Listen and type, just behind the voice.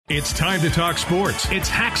It's time to talk sports. It's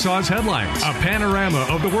Hacksaw's Headlines, a panorama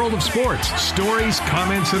of the world of sports, stories,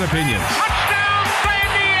 comments, and opinions. Touchdown,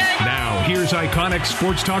 San Diego! Now, here's iconic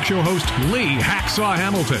sports talk show host Lee Hacksaw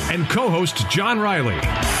Hamilton and co-host John Riley.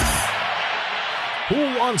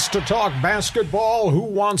 Who wants to talk basketball? Who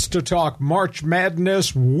wants to talk March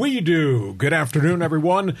Madness? We do. Good afternoon,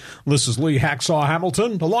 everyone. This is Lee Hacksaw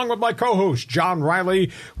Hamilton, along with my co-host, John Riley.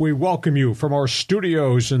 We welcome you from our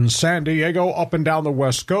studios in San Diego, up and down the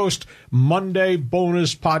West Coast. Monday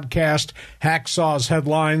bonus podcast, Hacksaw's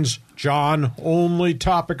Headlines. John, only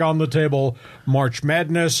topic on the table, March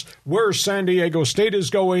Madness, where San Diego State is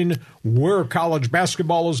going, where college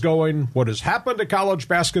basketball is going, what has happened to college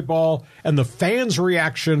basketball, and the fans'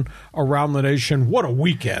 reaction around the nation. What a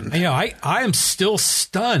weekend. You know, I am still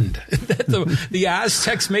stunned that the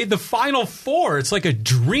Aztecs made the Final Four. It's like a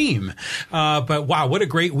dream. But wow, what a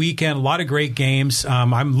great weekend. A lot of great games.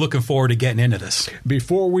 I'm looking forward to getting into this.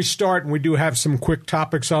 Before we start, and we do have some quick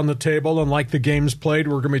topics on the table, and like the games played,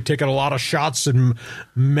 we're going to be taking a lot of shots and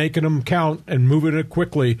making them count and moving it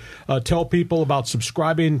quickly. Tell people about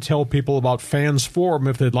subscribing. Tell people about Fans Forum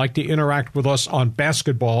if they'd like to interact with us on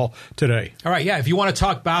basketball today. All right, yeah. If you want to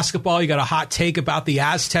talk basketball, you got a hot take about the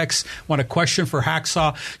Aztecs, want a question for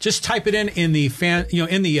Hacksaw, just type it in the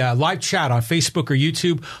live chat on Facebook or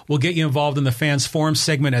YouTube. We'll get you involved in the Fans Forum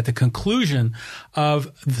segment at the conclusion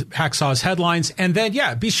of Hacksaw's Headlines. And then,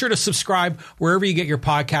 yeah, be sure to subscribe wherever you get your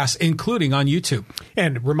podcasts, including on YouTube.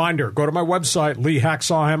 And reminder, go to my website,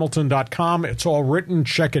 leehacksawhamilton.com. It's all written.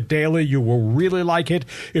 Check it daily. You will really like it.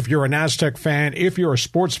 If you're an Aztec fan, if you're a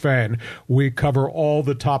sports fan, we cover all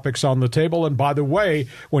the topics on the table. And by the way,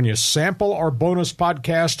 when you sample our bonus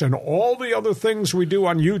podcast and all the other things we do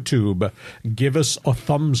on YouTube, give us a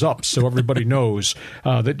thumbs up so everybody knows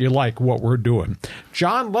that you like what we're doing.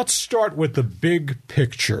 John, let's start with the big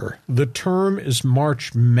picture. The term is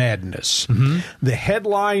March Madness. Mm-hmm. The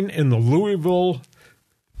headline in the Louisville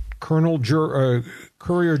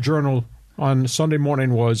Courier Journal on Sunday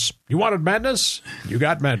morning was, you wanted madness? You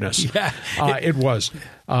got madness. Yeah. It was.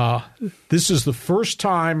 This is the first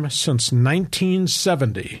time since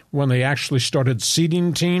 1970 when they actually started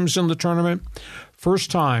seeding teams in the tournament. First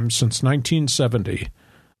time since 1970.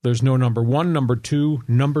 There's no number one, number two,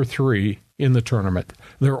 number three in the tournament.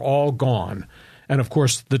 They're all gone. And, of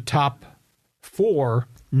course, the top four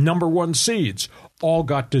number one seeds all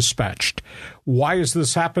got dispatched. Why has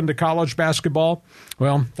this happened to college basketball?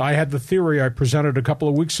 Well, I had the theory I presented a couple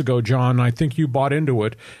of weeks ago, John. I think you bought into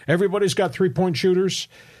it. Everybody's got three-point shooters.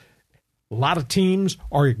 A lot of teams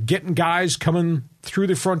are getting guys coming through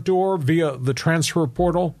the front door via the transfer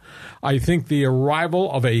portal. I think the arrival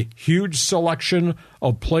of a huge selection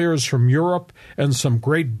of players from Europe and some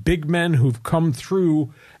great big men who've come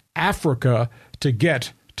through Africa to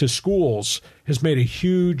get to schools has made a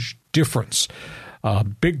huge difference.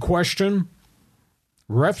 Big question,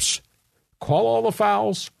 refs call all the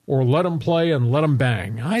fouls or let them play and let them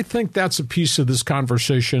bang? I think that's a piece of this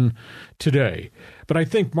conversation today. But I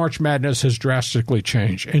think March Madness has drastically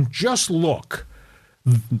changed. And just look,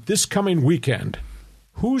 this coming weekend,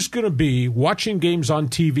 who's going to be watching games on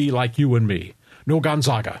TV like you and me? No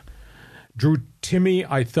Gonzaga. Drew Timme,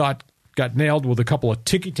 I thought, got nailed with a couple of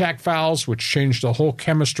ticky-tack fouls, which changed the whole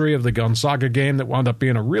chemistry of the Gonzaga game that wound up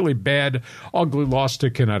being a really bad, ugly loss to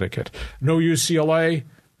Connecticut. No UCLA,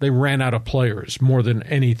 they ran out of players more than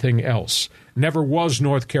anything else. Never was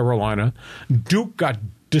North Carolina. Duke got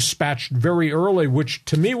dispatched very early, which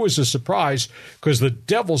to me was a surprise because the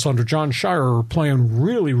Devils under John Shire are playing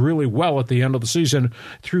really, really well at the end of the season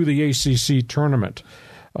through the ACC tournament.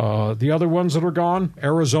 The other ones that are gone,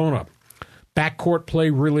 Arizona. Backcourt play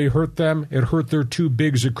really hurt them. It hurt their two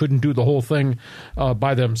bigs who couldn't do the whole thing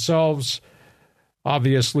by themselves.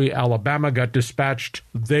 Obviously, Alabama got dispatched.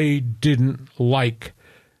 They didn't like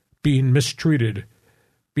being mistreated,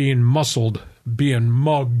 being muscled, being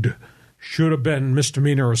mugged. Should have been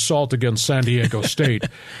misdemeanor assault against San Diego State.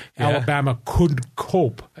 Yeah. Alabama couldn't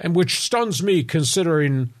cope, and which stuns me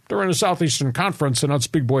considering they're in a Southeastern Conference and that's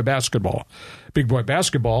big boy basketball. Big boy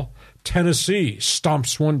basketball. Tennessee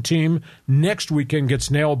stomps one team. Next weekend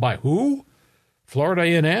gets nailed by who? Florida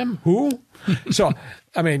A&M? Who? So,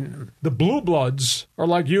 I mean, the Blue Bloods are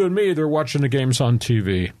like you and me. They're watching the games on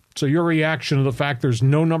TV. So your reaction to the fact there's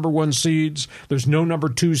no number one seeds, there's no number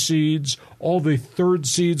two seeds, all the third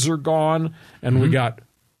seeds are gone, and we got,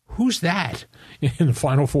 who's that in the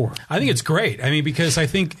Final Four? I think it's great. I mean, because I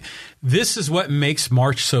think this is what makes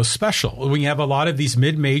March so special. When you have a lot of these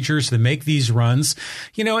mid-majors that make these runs,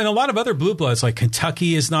 and a lot of other blue bloods like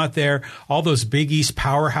Kentucky is not there. All those Big East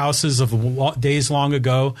powerhouses of days long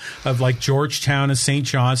ago of like Georgetown and St.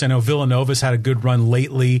 John's. I know Villanova's had a good run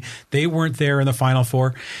lately. They weren't there in the Final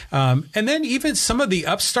Four. And then even some of the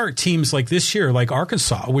upstart teams like this year, like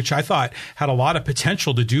Arkansas, which I thought had a lot of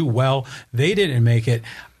potential to do well, they didn't make it.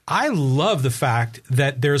 I love the fact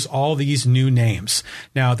that there's all these new names.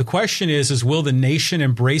 Now, the question is will the nation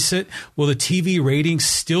embrace it? Will the TV ratings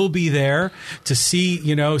still be there to see,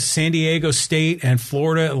 San Diego State and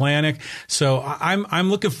Florida Atlantic? So I'm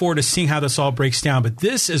looking forward to seeing how this all breaks down. But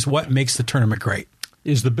this is what makes the tournament great.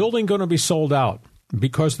 Is the building going to be sold out?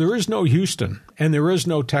 Because there is no Houston and there is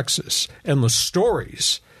no Texas. And the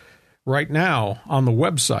stories right now on the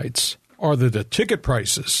websites are that the ticket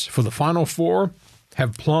prices for the Final Four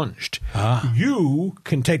have plunged. You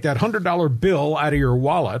can take that $100 bill out of your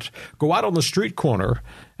wallet, go out on the street corner,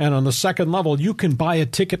 and on the second level, you can buy a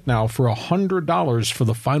ticket now for $100 for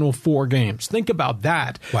the Final Four games. Think about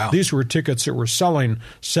that. Wow. These were tickets that were selling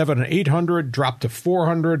 $700 and $800, dropped to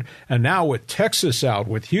 $400, and now with Texas out,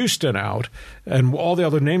 with Houston out, and all the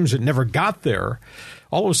other names that never got there,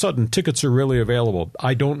 all of a sudden tickets are really available.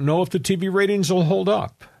 I don't know if the TV ratings will hold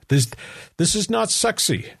up. This is not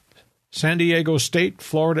sexy. San Diego State,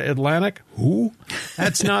 Florida Atlantic, who?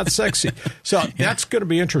 That's not sexy. So that's going to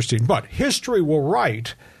be interesting. But history will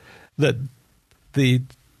write that the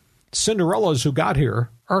Cinderellas who got here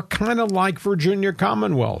are kind of like Virginia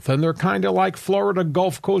Commonwealth, and they're kind of like Florida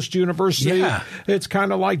Gulf Coast University. Yeah. It's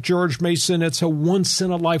kind of like George Mason. It's a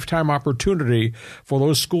once-in-a-lifetime opportunity for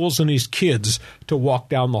those schools and these kids to walk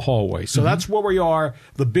down the hallway. So that's where we are,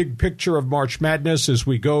 the big picture of March Madness as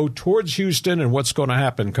we go towards Houston and what's going to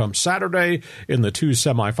happen come Saturday in the two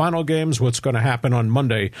semifinal games, what's going to happen on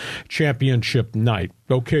Monday, championship night.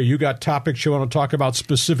 Okay, you got topics you want to talk about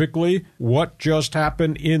specifically? What just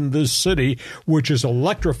happened in this city, which is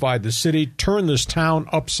electrified the city, turned this town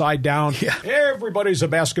upside down. Yeah. Everybody's a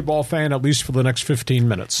basketball fan, at least for the next 15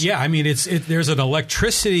 minutes. Yeah, I mean, there's an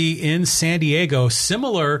electricity in San Diego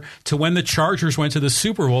similar to when the Chargers went to the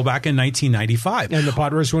Super Bowl back in 1995. And the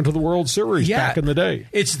Padres went to the World Series back in the day.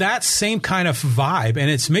 It's that same kind of vibe,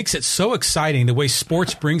 and it makes it so exciting the way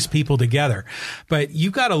sports brings people together. But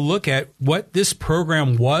you got to look at what this program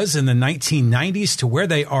was in the 1990s to where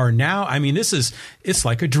they are now. I mean, it's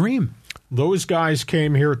like a dream. Those guys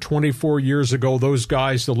came here 24 years ago. Those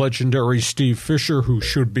guys, the legendary Steve Fisher, who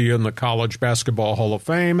should be in the College Basketball Hall of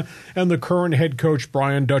Fame, and the current head coach,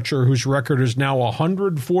 Brian Dutcher, whose record is now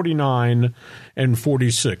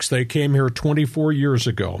 149-46. They came here 24 years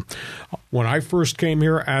ago. When I first came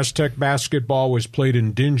here, Aztec basketball was played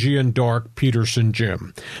in dingy and dark Peterson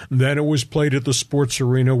Gym. Then it was played at the sports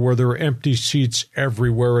arena where there were empty seats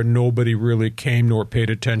everywhere and nobody really came nor paid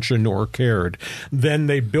attention nor cared. Then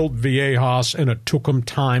they built Viejas and it took them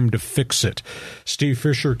time to fix it. Steve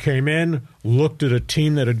Fisher came in, looked at a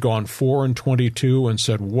team that had gone 4-22 and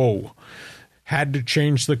said, whoa, had to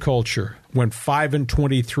change the culture. Went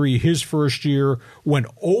 5-23 his first year, went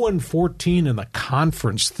 0-14 in the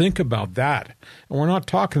conference. Think about that. And we're not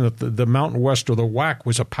talking that the Mountain West or the WAC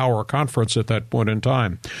was a power conference at that point in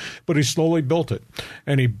time. But he slowly built it.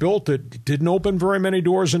 And he built it, didn't open very many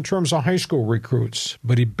doors in terms of high school recruits,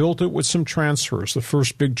 but he built it with some transfers. The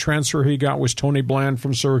first big transfer he got was Tony Bland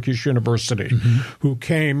from Syracuse University, who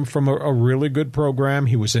came from a really good program.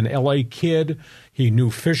 He was an L.A. kid. He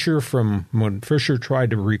knew Fisher from when Fisher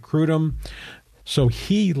tried to recruit him. So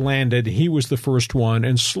he landed. He was the first one.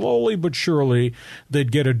 And slowly but surely,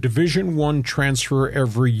 they'd get a Division I transfer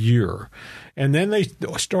every year. And then they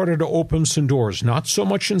started to open some doors, not so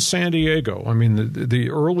much in San Diego. I mean,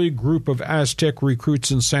 the early group of Aztec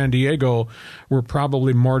recruits in San Diego were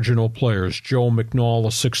probably marginal players. Joe McNall, a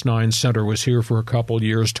 6'9" center, was here for a couple of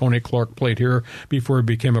years. Tony Clark played here before he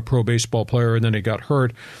became a pro baseball player, and then he got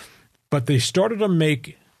hurt. But they started to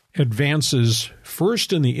make advances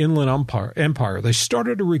first in the Inland Empire. They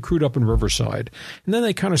started to recruit up in Riverside, and then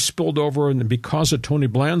they kind of spilled over, and because of Tony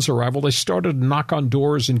Bland's arrival, they started to knock on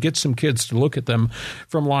doors and get some kids to look at them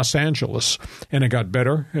from Los Angeles, and it got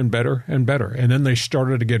better and better and better. And then they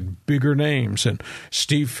started to get bigger names, and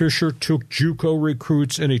Steve Fisher took JUCO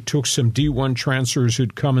recruits, and he took some D1 transfers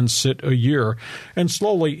who'd come and sit a year, and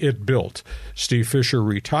slowly it built. Steve Fisher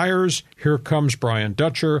retires. Here comes Brian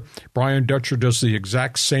Dutcher. Brian Dutcher does the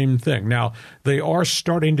exact same thing. Now, they are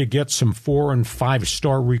starting to get some 4- and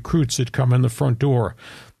 5-star recruits that come in the front door.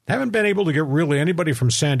 Haven't been able to get really anybody from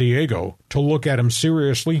San Diego to look at him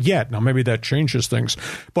seriously yet. Now, maybe that changes things.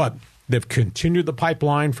 But They've continued the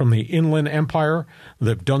pipeline from the Inland Empire.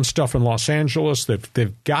 They've done stuff in Los Angeles.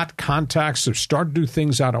 They've got contacts. They've started to do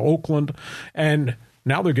things out of Oakland. And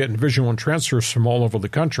now they're getting Division I transfers from all over the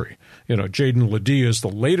country. You know, Jaden Ledee is the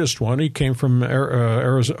latest one. He came from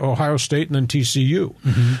Ohio State and then TCU.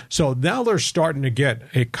 Mm-hmm. So now they're starting to get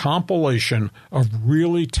a compilation of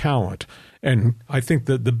really talent. And I think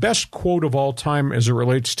that the best quote of all time as it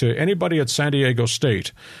relates to anybody at San Diego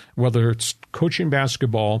State, whether it's coaching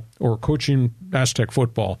basketball or coaching Aztec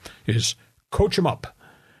football, is coach them up.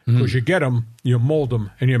 Because you get them, you mold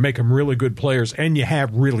them, and you make them really good players, and you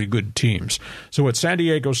have really good teams. So what San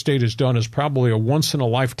Diego State has done is probably a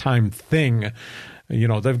once-in-a-lifetime thing. You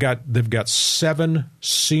know, they've got 7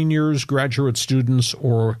 seniors, graduate students,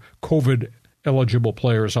 or COVID-eligible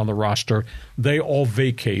players on the roster. They all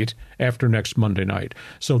vacate after next Monday night.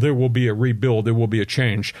 So there will be a rebuild. There will be a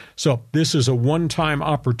change. So this is a one-time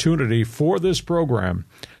opportunity for this program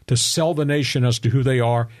to sell the nation as to who they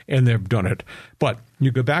are, and they've done it. But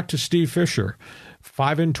you go back to Steve Fisher,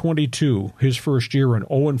 5-22 his first year and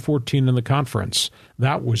 0-14 in the conference.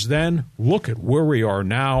 That was then. Look at where we are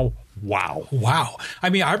now. Wow. I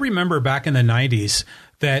mean, I remember back in the 90s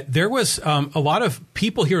that there was a lot of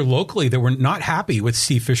people here locally that were not happy with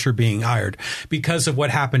Steve Fisher being hired because of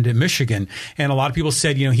what happened in Michigan. And a lot of people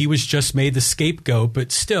said, you know, he was just made the scapegoat,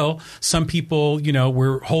 but still some people, you know,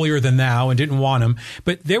 were holier than thou and didn't want him.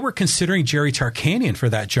 But they were considering Jerry Tarkanian for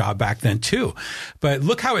that job back then too. But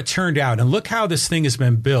look how it turned out and look how this thing has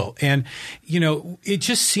been built. And, you know, it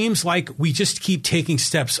just seems like we just keep taking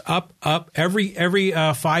steps up every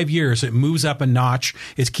 5 years. It moves up a notch.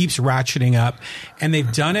 It keeps ratcheting up, and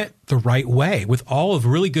they've done it the right way with all of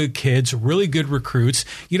really good kids, really good recruits.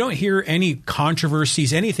 You don't hear any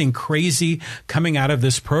controversies, anything crazy coming out of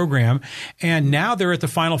this program. And now they're at the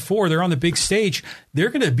Final Four. They're on the big stage. They're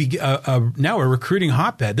going to be now a recruiting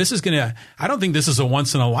hotbed. This is going to, I don't think this is a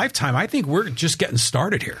once in a lifetime. I think we're just getting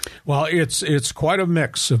started here. Well, it's quite a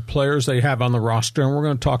mix of players they have on the roster. And we're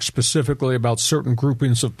going to talk specifically about certain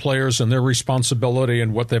groupings of players and their responsibility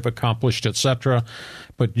and what they've accomplished, etc.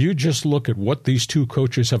 But you just look at what these two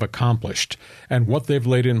coaches have accomplished and what they've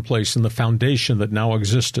laid in place and the foundation that now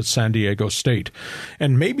exists at San Diego State.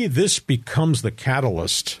 And maybe this becomes the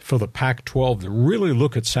catalyst for the Pac-12 to really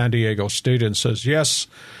look at San Diego State and says, yes,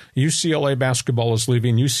 UCLA basketball is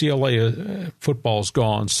leaving, UCLA football is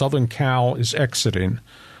gone, Southern Cal is exiting,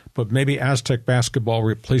 but maybe Aztec basketball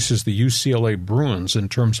replaces the UCLA Bruins in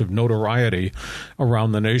terms of notoriety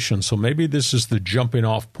around the nation. So maybe this is the jumping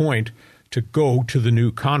off point to go to the new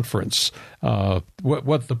conference.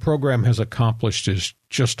 What the program has accomplished is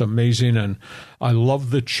just amazing, and I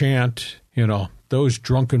love the chant, you know, those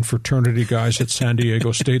drunken fraternity guys at San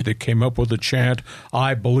Diego State that came up with the chant,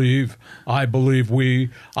 I believe we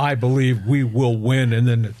will win, and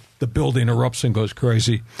then the building erupts and goes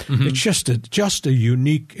crazy. Mm-hmm. It's just a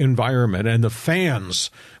unique environment, and the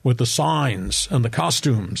fans with the signs and the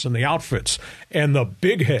costumes and the outfits and the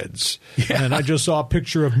big heads. Yeah. And I just saw a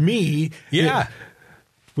picture of me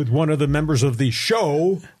with one of the members of the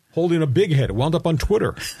show holding a big head. It wound up on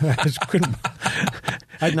Twitter.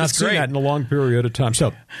 I had not seen that in a long period of time.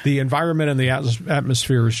 So the environment and the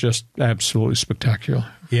atmosphere is just absolutely spectacular.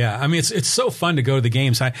 Yeah, I mean, it's so fun to go to the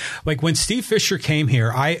games. Like when Steve Fisher came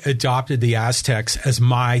here, I adopted the Aztecs as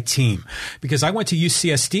my team because I went to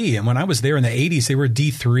UCSD, and when I was there in the 80s, they were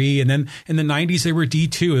D3, and then in the 90s, they were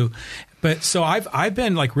D2. But so I've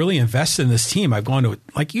been like really invested in this team. I've gone to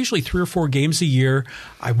like usually 3 or 4 games a year.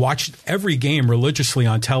 I watched every game religiously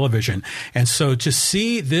on television. And so to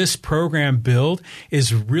see this program build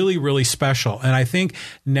is really, really special. And I think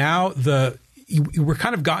now we're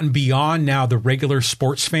kind of gotten beyond now the regular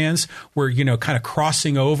sports fans. We're, you know, kind of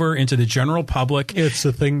crossing over into the general public. It's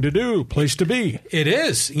the thing to do, place to be. It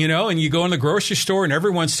is, you know, and you go in the grocery store and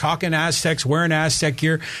everyone's talking Aztecs, wearing Aztec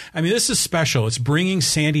gear. I mean, this is special. It's bringing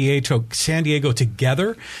San Diego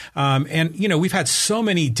together. And, you know, we've had so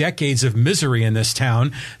many decades of misery in this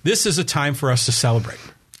town. This is a time for us to celebrate.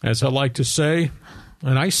 As I like to say,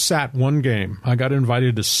 and I sat one game. I got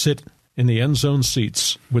invited to sit in the end zone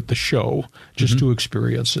seats with the show just to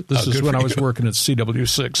experience it. This is when I was working at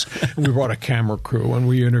CW6. And we brought a camera crew and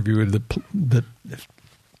we interviewed the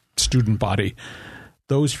student body.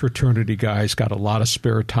 Those fraternity guys got a lot of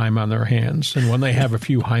spare time on their hands. And when they have a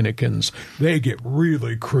few Heinekens, they get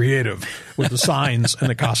really creative with the signs and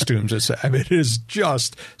the costumes. It is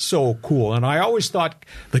just so cool. And I always thought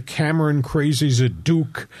the Cameron crazies at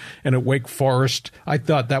Duke and at Wake Forest, I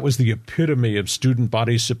thought that was the epitome of student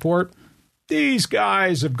body support. These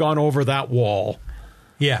guys have gone over that wall.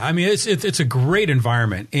 Yeah, I mean, it's a great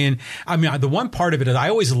environment. And I mean, the one part of it is I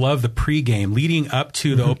always love the pregame leading up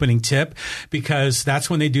to the opening tip, because that's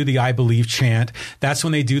when they do the I Believe chant. That's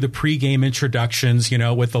when they do the pregame introductions,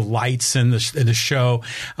 with the lights and the show.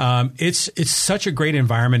 It's such a great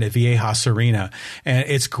environment at Viejas Arena. And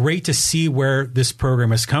it's great to see where this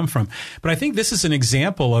program has come from. But I think this is an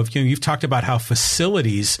example of, you've talked about how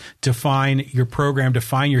facilities define your program,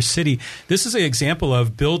 define your city. This is an example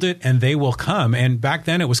of build it and they will come. And back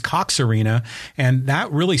then it was Cox Arena, and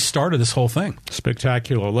that really started this whole thing.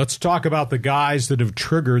 Spectacular. Let's talk about the guys that have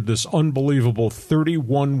triggered this unbelievable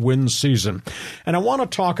 31-win season. And I want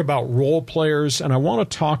to talk about role players, and I want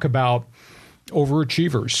to talk about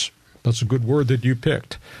overachievers. That's a good word that you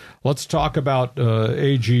picked. Let's talk about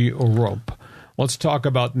A.G. Orope. Let's talk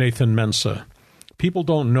about Nathan Mensah. People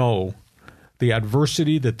don't know the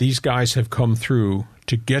adversity that these guys have come through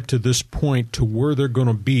to get to this point, to where they're going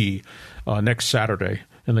to be next Saturday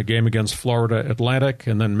in the game against Florida Atlantic,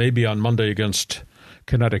 and then maybe on Monday against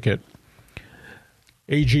Connecticut.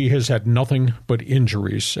 AG has had nothing but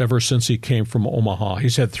injuries ever since he came from Omaha.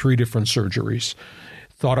 He's had 3 different surgeries.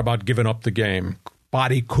 Thought about giving up the game.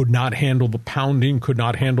 Body could not handle the pounding, could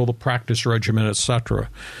not handle the practice regimen, etc.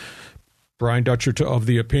 Brian Dutcher of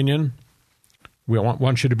the opinion, we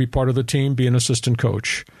want you to be part of the team, be an assistant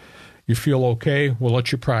coach. You feel okay, we'll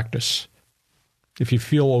let you practice. If you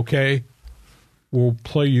feel okay, we'll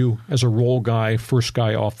play you as a role guy, first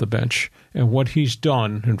guy off the bench. And what he's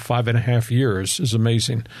done in 5.5 years is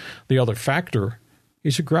amazing. The other factor,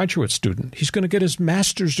 he's a graduate student. He's going to get his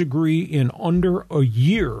master's degree in under a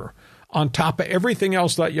year, on top of everything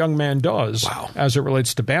else that young man does. Wow. As it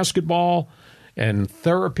relates to basketball and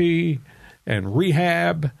therapy and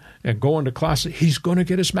rehab and going to class. He's going to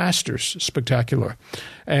get his master's. Spectacular.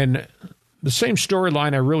 And the same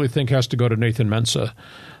storyline I really think has to go to Nathan Mensah.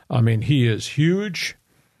 I mean, he is huge.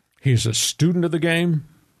 He's a student of the game.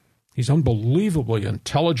 He's unbelievably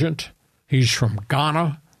intelligent. He's from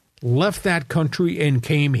Ghana, left that country and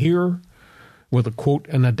came here with a, quote,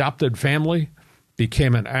 an adopted family,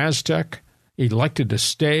 became an Aztec, elected to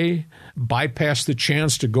stay, bypassed the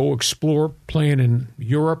chance to go explore playing in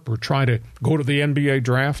Europe or try to go to the NBA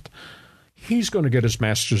draft. He's going to get his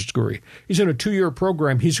master's degree. He's in a 2-year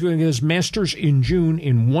program. He's going to get his master's in June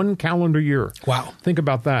in 1 calendar year. Wow. Think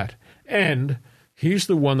about that. And he's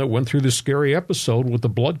the one that went through the scary episode with the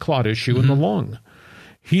blood clot issue in the lung.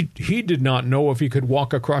 He did not know if he could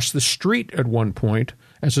walk across the street at one point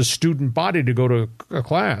as a student body to go to a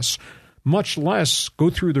class, much less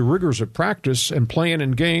go through the rigors of practice and playing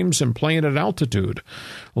in games and playing at altitude.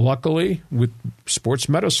 Luckily, with sports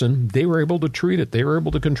medicine, they were able to treat it. They were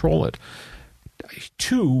able to control it.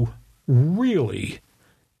 2 really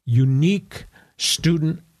unique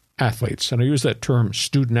student athletes. And I use that term,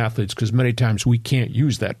 student athletes, because many times we can't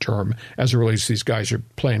use that term as it relates to these guys are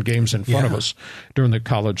playing games in front of us during the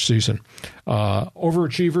college season.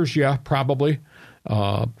 Overachievers, yeah, probably.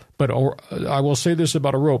 But I will say this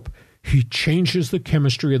about Orope. He changes the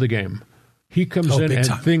chemistry of the game. He comes in and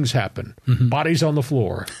things happen. Bodies on the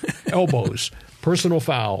floor, elbows, personal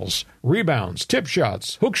fouls, rebounds, tip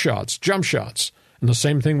shots, hook shots, jump shots. And the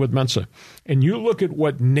same thing with Mensah. And you look at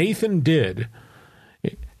what Nathan did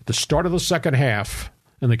at the start of the second half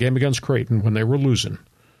in the game against Creighton when they were losing.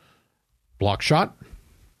 Block shot,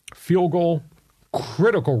 field goal,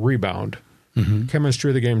 critical rebound. Chemistry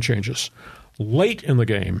of the game changes. Late in the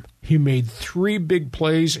game, he made 3 big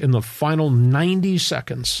plays in the final 90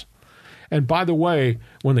 seconds. And by the way,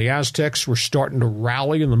 when the Aztecs were starting to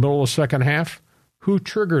rally in the middle of the second half, who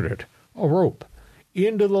triggered it? Orope.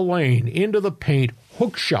 Into the lane, into the paint,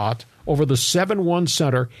 hook shot over the 7-1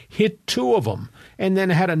 center, hit 2 of them, and then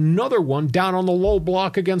had another one down on the low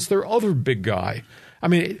block against their other big guy. I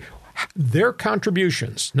mean, their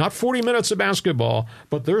contributions, not 40 minutes of basketball,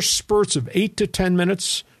 but their spurts of 8 to 10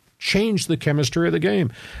 minutes change the chemistry of the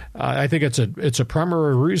game. I think it's a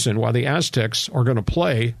primary reason why the Aztecs are going to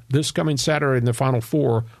play this coming Saturday in the Final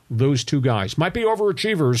Four. Those 2 guys might be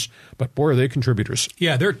overachievers, but boy, are they contributors.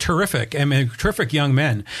 Yeah, they're terrific. I mean, terrific young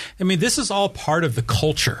men. I mean, this is all part of the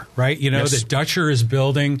culture, right? That Dutcher is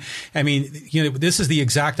building. I mean, this is the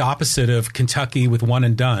exact opposite of Kentucky with one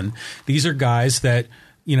and done. These are guys that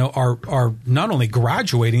are not only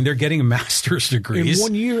graduating, they're getting master's degrees. In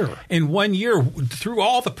 1 year. In 1 year, through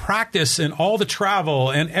all the practice and all the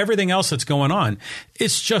travel and everything else that's going on.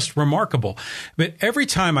 It's just remarkable. But every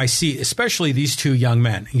time I see, especially these 2 young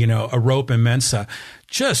men, Orope and Mensah,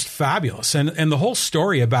 just fabulous. And the whole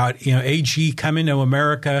story about, AG coming to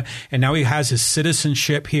America and now he has his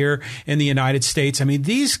citizenship here in the United States. I mean,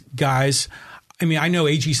 these guys, I mean, I know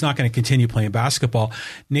AG's not going to continue playing basketball.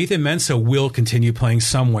 Nathan Mensah will continue playing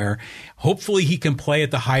somewhere. Hopefully he can play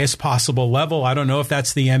at the highest possible level. I don't know if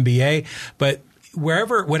that's the NBA, but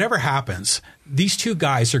whatever happens, these two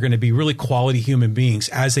guys are going to be really quality human beings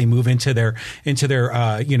as they move into their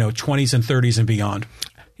 20s and 30s and beyond.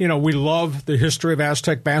 You know, we love the history of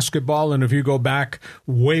Aztec basketball, and if you go back,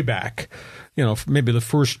 way back, you know, maybe the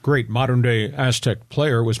first great modern-day Aztec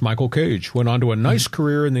player was Michael Cage. Went on to a nice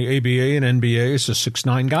career in the ABA and NBA as a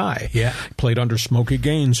 6'9" guy. Yeah. Played under Smokey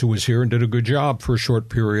Gaines, who was here and did a good job for a short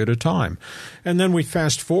period of time. And then we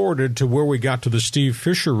fast-forwarded to where we got to the Steve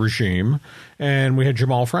Fisher regime, and we had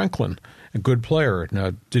Jamal Franklin, a good player.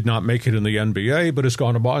 Now, did not make it in the NBA, but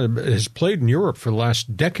has played in Europe for the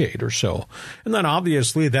last decade or so. And then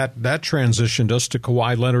obviously that transitioned us to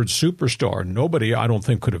Kawhi Leonard's superstar. Nobody, I don't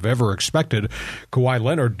think, could have ever expected Kawhi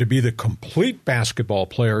Leonard to be the complete basketball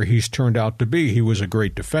player he's turned out to be. He was a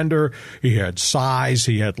great defender. He had size.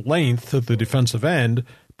 He had length at the defensive end.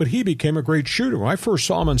 But he became a great shooter. When I first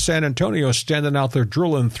saw him in San Antonio standing out there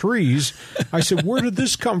drilling threes, I said, where did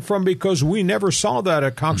this come from? Because we never saw that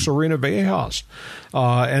at Cox Arena Viejas.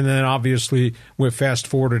 And then obviously we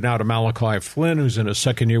fast-forwarded now to Malachi Flynn, who's in his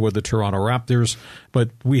second year with the Toronto Raptors. But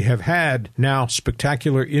we have had now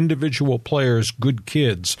spectacular individual players, good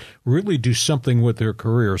kids, really do something with their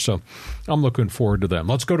career. So I'm looking forward to them.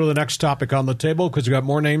 Let's go to the next topic on the table because we've got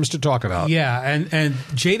more names to talk about. Yeah, and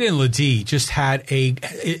Jaden Ledee just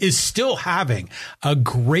is still having a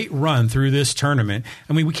great run through this tournament.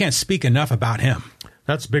 I mean, we can't speak enough about him.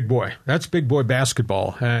 That's big boy. That's big boy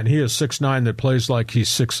basketball. And he is 6'9" that plays like he's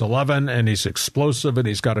 6'11", and he's explosive, and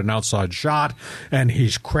he's got an outside shot, and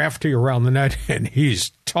he's crafty around the net, and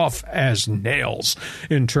he's tough as nails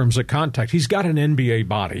in terms of contact. He's got an NBA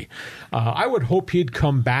body. I would hope he'd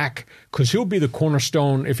come back because he'll be the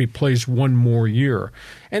cornerstone if he plays one more year.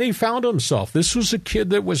 And he found himself. This was a kid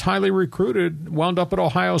that was highly recruited, wound up at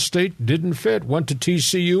Ohio State, didn't fit, went to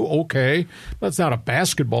TCU, okay. That's not a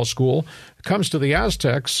basketball school. Comes to the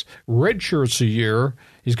Aztecs, redshirts a year.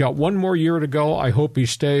 He's got one more year to go. I hope he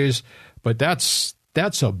stays. But that's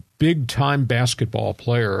a big-time basketball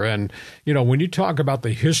player. And, you know, when you talk about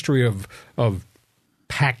the history of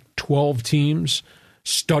Pac-12 teams,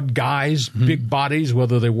 stud guys, big bodies,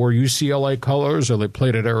 whether they wore UCLA colors or they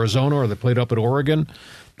played at Arizona or they played up at Oregon,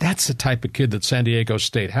 that's the type of kid that San Diego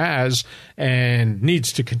State has and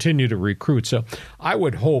needs to continue to recruit. So I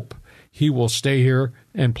would hope he will stay here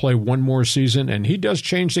and play one more season. And he does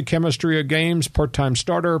change the chemistry of games, part-time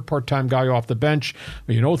starter, part-time guy off the bench.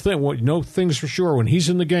 But you know things for sure. When he's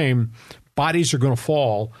in the game, bodies are going to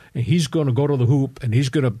fall, and he's going to go to the hoop, and he's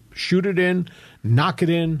going to shoot it in, knock it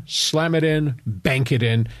in, slam it in, bank it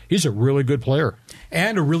in. He's a really good player.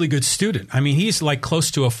 And a really good student. I mean, he's like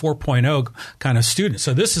close to a 4.0 kind of student.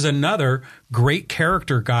 So this is another great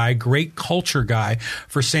character guy, great culture guy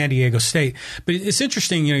for San Diego State. But it's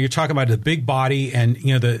interesting, you know, you're talking about the big body and,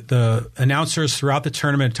 you know, the announcers throughout the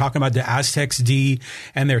tournament talking about the Aztecs D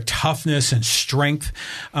and their toughness and strength.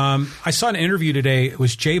 I saw an interview today. It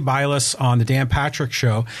was Jay Bilas on the Dan Patrick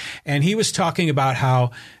Show, and he was talking about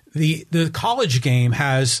how the college game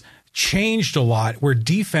has changed a lot, where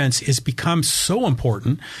defense has become so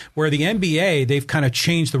important, where the NBA, they've kind of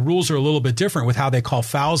changed. The rules are a little bit different with how they call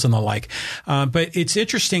fouls and the like. But it's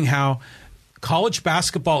interesting how college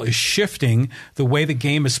basketball is shifting the way the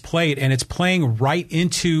game is played, and it's playing right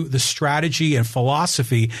into the strategy and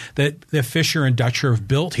philosophy that Fisher and Dutcher have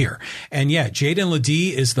built here. And yeah, Jaden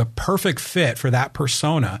Ledee is the perfect fit for that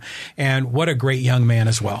persona, and what a great young man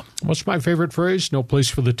as well. What's my favorite phrase? No place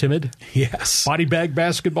for the timid. Yes. Body bag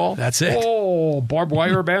basketball. That's it. Oh, barbed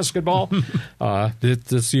wire basketball.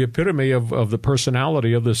 It's the epitome of the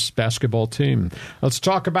personality of this basketball team. Let's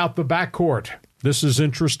talk about the backcourt. This is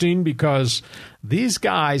interesting because these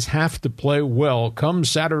guys have to play well come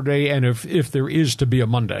Saturday and if there is to be a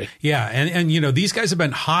Monday. Yeah, and you know, these guys have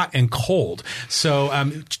been hot and cold. So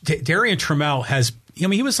Darian Trammell has, I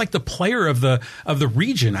mean, he was like the player of the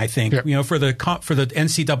region, I think, you know, for the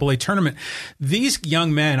NCAA tournament. These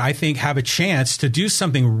young men, I think, have a chance to do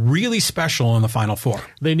something really special in the Final Four.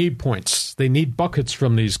 They need points. They need buckets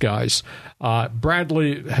from these guys.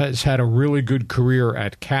 Bradley has had a really good career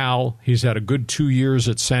at Cal. He's had a good 2 years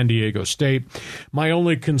at San Diego State. My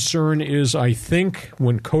only concern is I think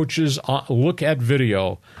when coaches look at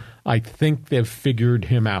video, I think they've figured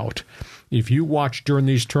him out. If you watch during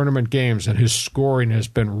these tournament games and his scoring has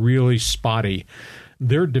been really spotty,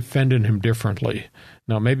 they're defending him differently.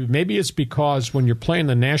 Now, maybe it's because when you're playing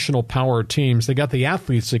the national power teams, they got the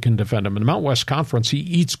athletes that can defend him. In the Mountain West Conference, he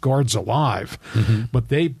eats guards alive. But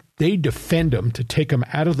they defend him to take him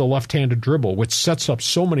out of the left-handed dribble, which sets up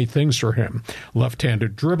so many things for him.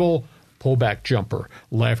 Left-handed dribble, pullback jumper.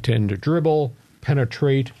 Left-handed dribble,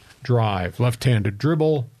 penetrate, drive. Left-handed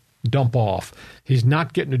dribble, dump off. He's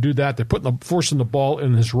not getting to do that. They're forcing the ball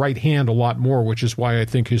in his right hand a lot more, which is why I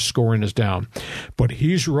think his scoring is down. But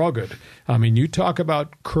he's rugged. I mean, you talk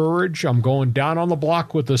about courage. I'm going down on the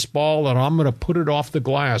block with this ball, and I'm going to put it off the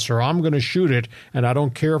glass, or I'm going to shoot it, and I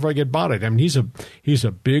don't care if I get bodied. I mean, he's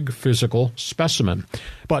a big physical specimen,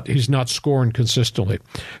 but he's not scoring consistently.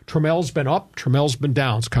 Trammell's been up. Trammell's been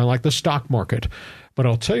down. It's kind of like the stock market. But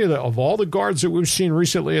I'll tell you that of all the guards that we've seen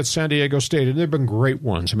recently at San Diego State, and they've been great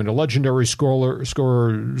ones. I mean, a legendary scorer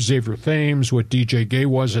Xavier Thames, what DJ Gay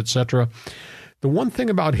was, etc. The one thing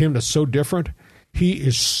about him that's so different, he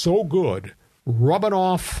is so good rubbing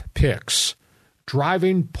off picks,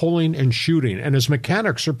 driving, pulling, and shooting, and his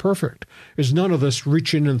mechanics are perfect. There's none of this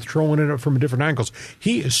reaching and throwing it from different angles.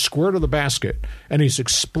 He is square to the basket, and he's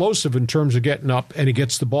explosive in terms of getting up, and he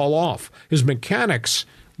gets the ball off. His mechanics,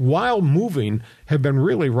 while moving, have been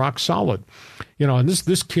really rock solid. You know, and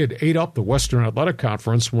this kid ate up the Western Athletic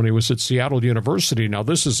Conference when he was at Seattle University. Now,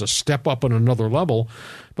 this is a step up on another level.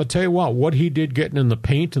 But tell you what he did getting in the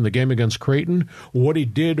paint in the game against Creighton, what he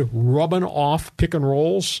did rubbing off pick and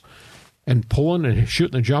rolls and pulling and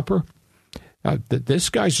shooting the jumper, this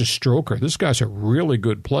guy's a stroker. This guy's a really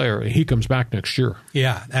good player. He comes back next year.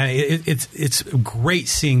 Yeah, it's great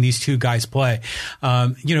seeing these two guys play.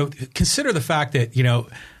 Consider the fact that,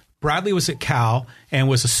 Bradley was at Cal and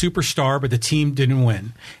was a superstar, but the team didn't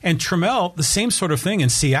win. And Trammell, the same sort of thing in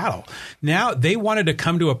Seattle. Now they wanted to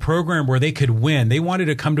come to a program where they could win. They wanted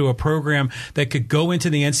to come to a program that could go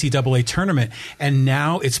into the NCAA tournament. And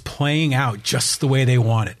now it's playing out just the way they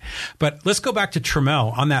wanted. But let's go back to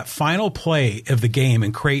Trammell on that final play of the game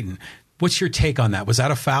in Creighton. What's your take on that? Was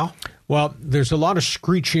that a foul? Well, there's a lot of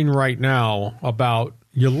screeching right now about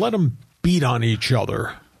you let them beat on each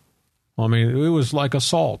other. I mean, it was like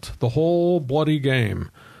assault, the whole bloody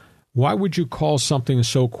game. Why would you call something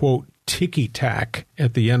so, quote, ticky-tack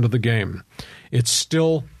at the end of the game? It's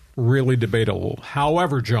still really debatable.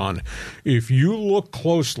 However, John, if you look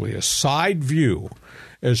closely, a side view,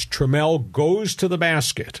 as Trammell goes to the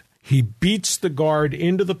basket, he beats the guard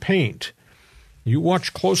into the paint. You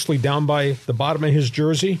watch closely down by the bottom of his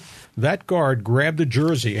jersey, that guard grabbed the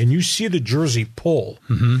jersey, and you see the jersey pull.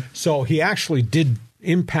 Mm-hmm. So he actually did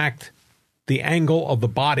impact the angle of the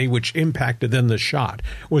body, which impacted then the shot.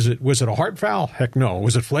 Was it a hard foul? Heck no.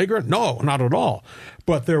 Was it flagrant? No, not at all.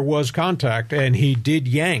 But there was contact, and he did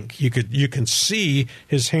yank. You can see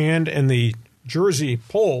his hand and the jersey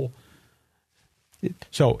pull.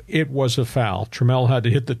 So it was a foul. Trammell had to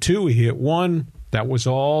hit the two. He hit one. That was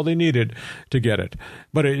all they needed to get it.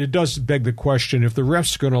 But it does beg the question, if the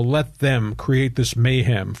ref's going to let them create this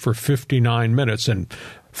mayhem for 59 minutes and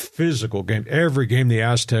physical game. Every game the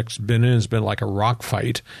Aztecs been in has been like a rock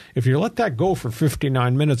fight. If you let that go for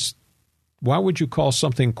 59 minutes, why would you call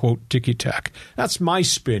something, quote, ticky-tack? That's my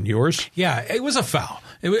spin. Yours? Yeah, it was a foul.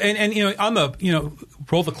 On the,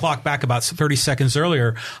 roll the clock back about 30 seconds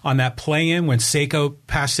earlier on that play-in when Seiko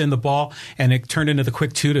passed in the ball and it turned into the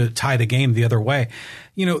quick two to tie the game the other way.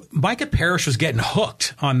 Micah Parrish was getting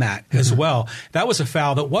hooked on that as well. That was a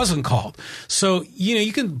foul that wasn't called. So,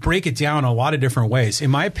 you can break it down a lot of different ways.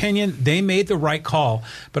 In my opinion, they made the right call.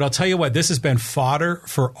 But I'll tell you what, this has been fodder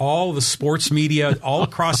for all the sports media all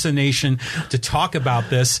across the nation to talk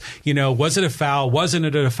about this. Was it a foul? Wasn't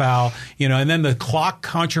it a foul? And then the clock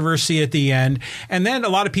controversy at the end. And then a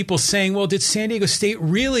lot of people saying, well, did San Diego State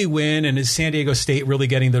really win? And is San Diego State really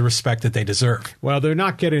getting the respect that they deserve? Well, they're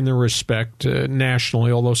not getting the respect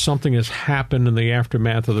nationally, although something has happened in the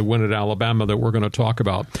aftermath of the win at Alabama that we're going to talk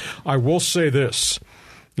about. I will say this.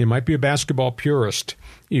 You might be a basketball purist.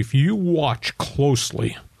 If you watch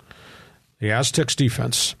closely the Aztecs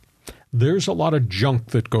defense, there's a lot of junk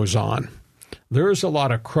that goes on. There's a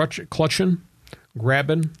lot of clutching,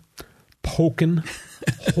 grabbing, poking,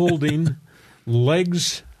 holding,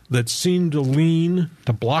 legs that seem to lean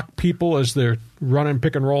to block people as they're running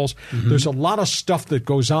pick and rolls. Mm-hmm. There's a lot of stuff that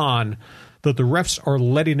goes on that the refs are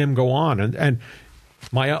letting him go on. And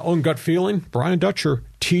my own gut feeling, Brian Dutcher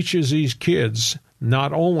teaches these kids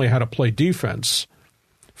not only how to play defense,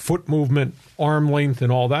 foot movement, arm length,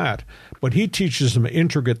 and all that, but he teaches them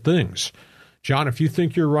intricate things. John, if you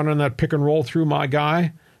think you're running that pick and roll through my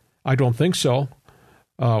guy, I don't think so.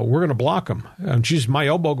 we're going to block them. And geez, my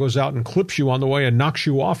elbow goes out and clips you on the way and knocks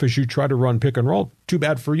you off as you try to run pick and roll. Too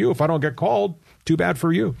bad for you. If I don't get called, too bad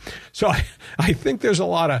for you. So I think there's a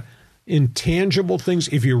lot of intangible things.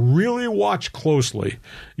 If you really watch closely,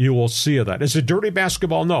 you will see that. Is it dirty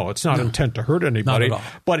basketball? No, it's not intent to hurt anybody. Not at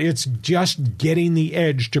all. But it's just getting the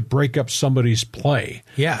edge to break up somebody's play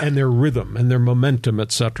and their rhythm and their momentum,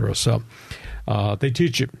 etc. So they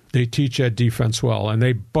teach it. They teach that defense well, and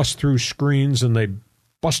they bust through screens and they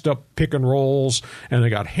bust up pick and rolls, and they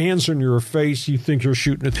got hands in your face. You think you're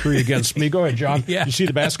shooting a three against me. Go ahead, John. Yeah. You see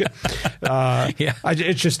the basket?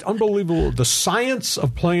 It's just unbelievable. The science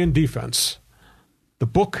of playing defense. The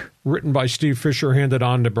book written by Steve Fisher, handed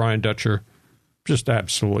on to Brian Dutcher. Just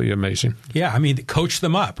absolutely amazing. Yeah, I mean, coach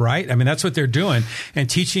them up, right? I mean, that's what they're doing, and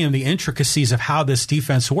teaching them the intricacies of how this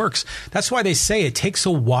defense works. That's why they say it takes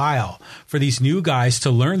a while for these new guys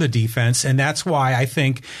to learn the defense, and that's why I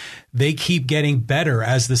think they keep getting better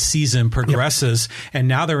as the season progresses. Yep. And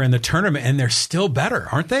now they're in the tournament and they're still better,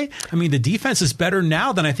 aren't they? I mean, the defense is better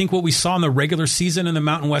now than I think what we saw in the regular season in the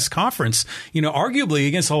Mountain West Conference, arguably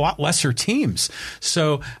against a lot lesser teams.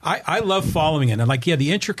 So I love following it. And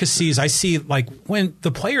the intricacies I see, when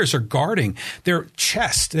the players are guarding their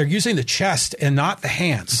chest, they're using the chest and not the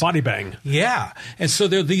hands. Body bang. Yeah. And so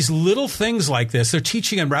there are these little things like this. They're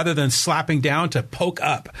teaching them rather than slapping down to poke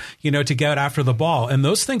up, to get after the ball. And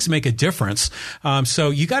those things make a difference.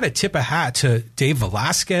 So you got to tip a hat to Dave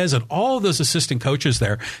Velasquez and all of those assistant coaches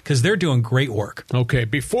there, because they're doing great work. Okay,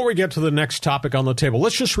 before we get to the next topic on the table,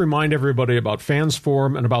 let's just remind everybody about Fans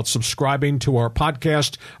Forum and about subscribing to our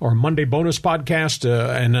podcast, our Monday bonus podcast,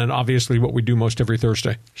 and then obviously what we do most every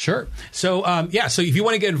Thursday. Sure. So, so if you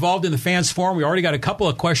want to get involved in the Fans Forum, we already got a couple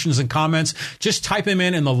of questions and comments. Just type them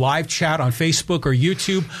in the live chat on Facebook or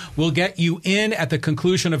YouTube. We'll get you in at the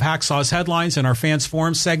conclusion of Hacksaw's Headlines in our Fans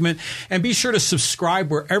Forum segment. And be sure to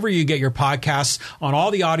subscribe wherever you get your podcasts, on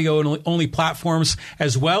all the audio-only platforms,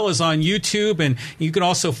 as well as on YouTube. And you can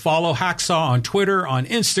also follow Hacksaw on Twitter, on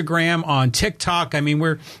Instagram, on TikTok. I mean,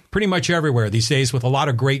 we're pretty much everywhere these days with a lot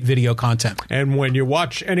of great video content. And when you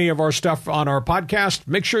watch any of our stuff on our podcast,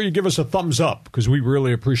 make sure you give us a thumbs up, because we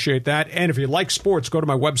really appreciate that. And if you like sports, go to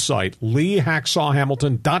my website,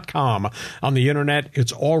 leehacksawhamilton.com. On the internet,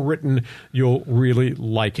 it's all written. You'll really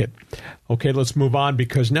like it. Okay, let's move on,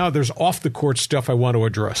 because now there's off-the-court stuff I want to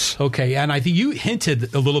address. Okay, and I think you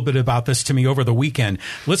hinted a little bit about this to me over the weekend.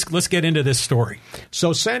 Let's get into this story.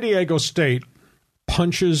 So San Diego State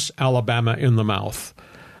punches Alabama in the mouth.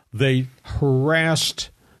 They harassed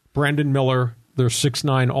Brandon Miller, their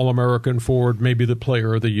 6'9" All-American forward, maybe the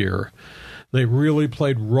player of the year. They really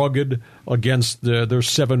played rugged against their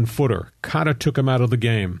 7-footer. Kind of took him out of the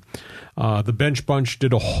game. The bench bunch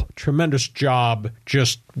did a tremendous job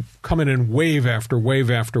just coming in wave after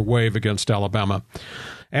wave after wave against Alabama.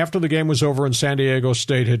 After the game was over and San Diego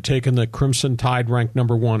State had taken the Crimson Tide, ranked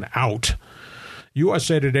number 1, out,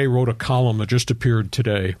 USA Today wrote a column that just appeared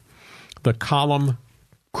today. The column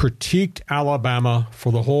critiqued Alabama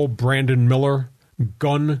for the whole Brandon Miller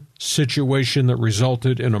gun situation that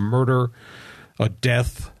resulted in a murder, a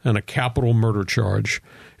death, and a capital murder charge.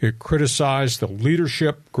 It criticized the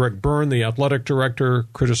leadership. Greg Byrne, the athletic director,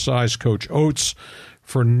 criticized Coach Oates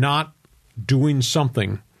for not doing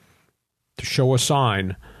something to show a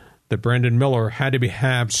sign that Brandon Miller had to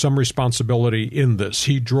have some responsibility in this.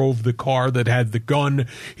 He drove the car that had the gun.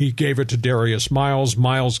 He gave it to Darius Miles.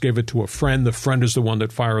 Miles gave it to a friend. The friend is the one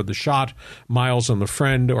that fired the shot. Miles and the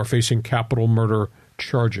friend are facing capital murder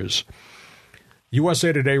charges.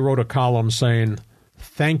 USA Today wrote a column saying,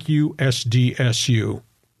 "Thank you, SDSU."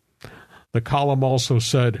 The column also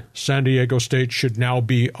said San Diego State should now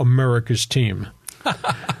be America's team.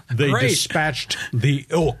 They dispatched the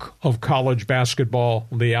ilk of college basketball,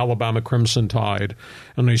 the Alabama Crimson Tide,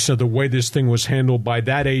 and they said the way this thing was handled by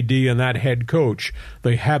that AD and that head coach,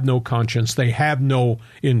 they have no conscience, they have no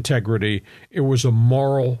integrity. It was a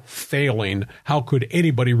moral failing. How could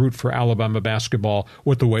anybody root for Alabama basketball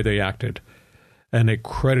with the way they acted? And they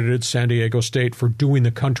credited San Diego State for doing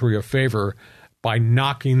the country a favor by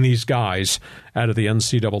knocking these guys out of the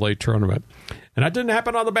NCAA tournament. And that didn't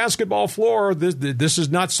happen on the basketball floor. This is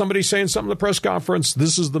not somebody saying something in the press conference.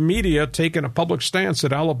 This is the media taking a public stance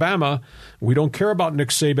at Alabama. We don't care about Nick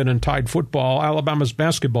Saban and Tide football. Alabama's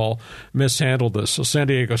basketball mishandled this. So San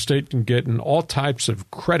Diego State can get in all types of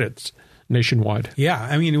credits nationwide. Yeah,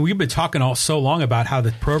 I mean, we've been talking all so long about how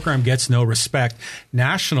the program gets no respect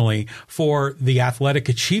nationally for the athletic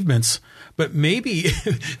achievements, but maybe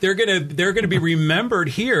they're gonna be remembered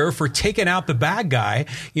here for taking out the bad guy,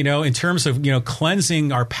 in terms of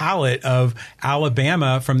cleansing our palate of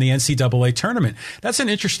Alabama from the NCAA tournament. That's an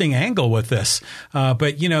interesting angle with this.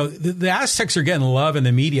 But the Aztecs are getting love in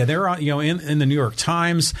the media. They're on, in the New York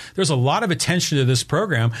Times. There's a lot of attention to this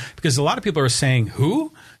program because a lot of people are saying,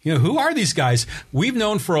 who are these guys? We've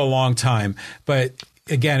known for a long time, but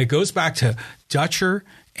again, it goes back to Dutcher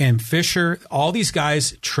and Fisher, all these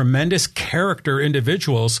guys, tremendous character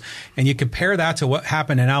individuals, and you compare that to what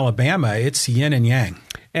happened in Alabama, it's yin and yang.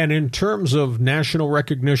 And in terms of national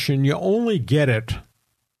recognition, you only get it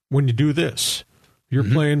when you do this. You're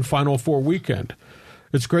playing Final Four weekend.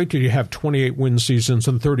 It's great that you have 28-win seasons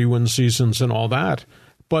and 30-win seasons and all that,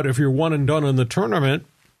 but if you're one and done in the tournament,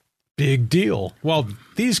 big deal. Well,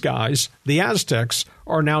 these guys, the Aztecs,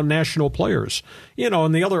 are now national players.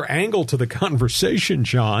 And the other angle to the conversation,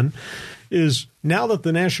 John, is now that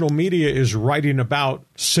the national media is writing about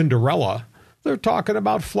Cinderella, they're talking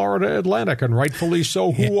about Florida Atlantic, and rightfully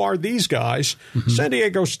so. Who are these guys? San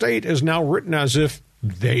Diego State is now written as if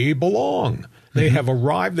they belong. They have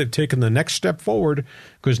arrived. They've taken the next step forward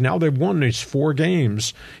because now they've won these 4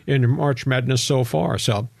 games in March Madness so far.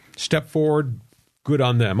 So step forward. Good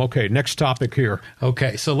on them. Okay, next topic here.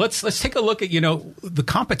 Okay, so let's take a look at the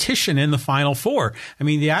competition in the Final Four. I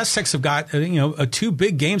mean, the Aztecs have got 2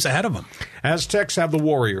 big games ahead of them. Aztecs have the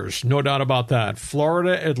Warriors, no doubt about that.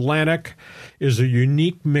 Florida Atlantic is a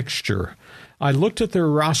unique mixture. I looked at their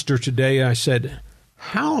roster today and I said,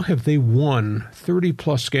 how have they won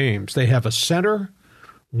 30-plus games? They have a center,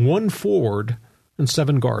 1 forward, and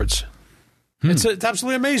 7 guards. It's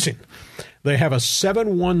absolutely amazing. They have a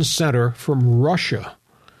 7-1 center from Russia.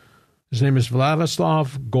 His name is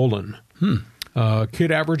Vladislav Golin.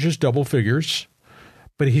 Kid averages double figures,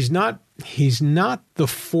 but he's not the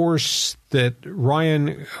force that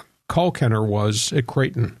Ryan Kalkbrenner was at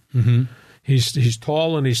Creighton. He's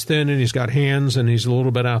tall and he's thin and he's got hands and he's a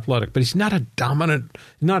little bit athletic, but he's not a dominant,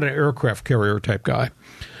 not an aircraft carrier type guy.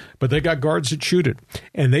 But they got guards that shoot it,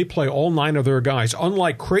 and they play all 9 of their guys.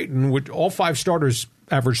 Unlike Creighton, which all 5 starters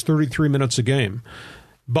average 33 minutes a game.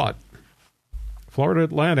 But Florida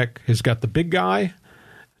Atlantic has got the big guy.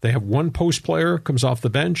 They have 1 post player, comes off the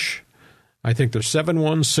bench. I think they're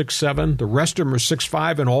 7'1", 6'7". The rest of them are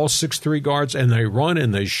 6'5", and all 6'3" guards, and they run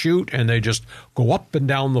and they shoot, and they just go up and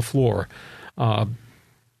down the floor.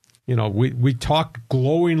 We talk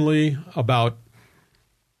glowingly about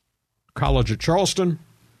College of Charleston,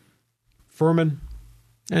 Furman,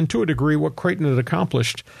 and to a degree what Creighton had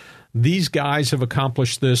accomplished. These guys have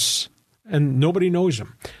accomplished this, and nobody knows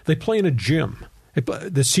them. They play in a gym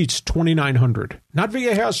that seats 2,900. Not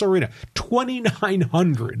Viejas Arena,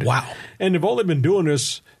 2,900. Wow. And they've only been doing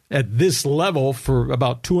this at this level for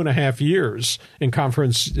about 2.5 years in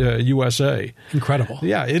Conference USA. Incredible.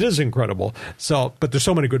 Yeah, it is incredible. So, but there's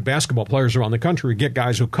so many good basketball players around the country. Get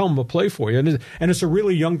guys who come to play for you, and it's a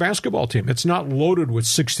really young basketball team. It's not loaded with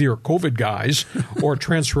 6th-year COVID guys or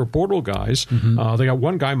transfer portal guys. They got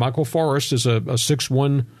one guy, Michael Forrest, is a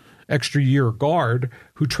 6'1" extra year guard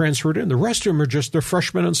who transferred in. The rest of them are just they're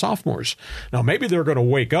freshmen and sophomores. Now maybe they're going to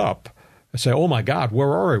wake up and say, "Oh my God,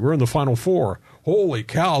 where are we? We're in the Final Four. Holy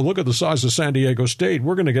cow! Look at the size of San Diego State.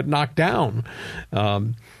 We're going to get knocked down."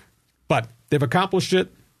 But they've accomplished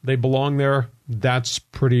it. They belong there. That's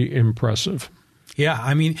pretty impressive. Yeah,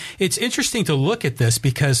 I mean, it's interesting to look at this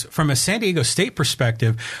because from a San Diego State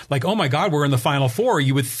perspective, like, oh my God, we're in the Final Four.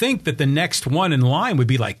 You would think that the next one in line would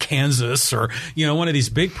be like Kansas or, one of these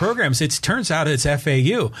big programs. It turns out it's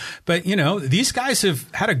FAU. But, these guys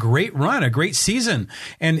have had a great run, a great season.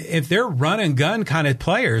 And if they're run and gun kind of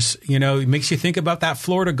players, it makes you think about that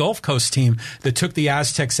Florida Gulf Coast team that took the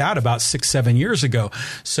Aztecs out about 6-7 years ago.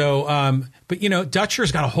 So, but,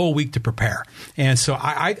 Dutcher's got a whole week to prepare. And so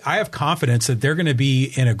I have confidence that they're going to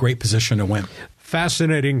be in a great position to win.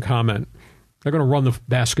 Fascinating comment. They're going to run the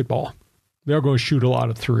basketball. They're going to shoot a lot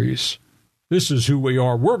of threes. This is who we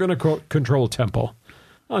are. We're going to control tempo.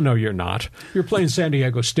 Oh, no, you're not. You're playing San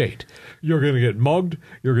Diego State. You're going to get mugged.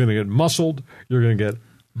 You're going to get muscled. You're going to get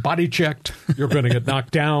body checked. You're going to get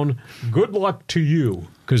knocked down. Good luck to you,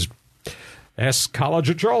 because ask College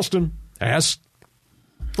of Charleston. Ask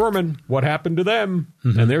Furman, what happened to them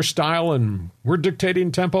and their style, and we're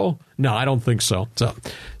dictating tempo? No, I don't think so. So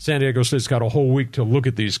San Diego State's got a whole week to look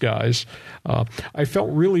at these guys. I felt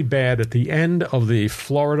really bad at the end of the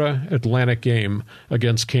Florida Atlantic game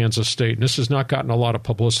against Kansas State. And this has not gotten a lot of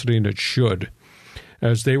publicity, and it should,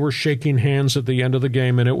 as they were shaking hands at the end of the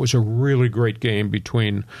game, and it was a really great game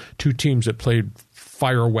between two teams that played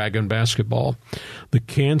fire wagon basketball. The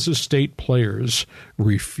Kansas State players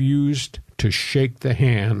refused to shake the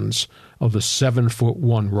hands of the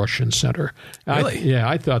 7'1" Russian center. Really?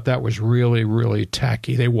 I thought that was really, really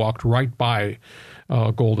tacky. They walked right by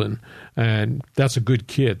Golden, and that's a good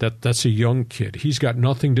kid. That's a young kid. He's got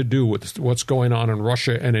nothing to do with what's going on in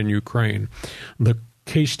Russia and in Ukraine. The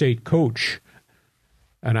K-State coach,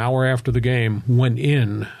 an hour after the game, went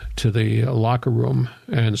in to the locker room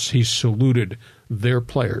and he saluted their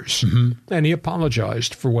players. Mm-hmm. And he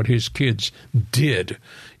apologized for what his kids did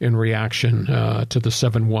in reaction to the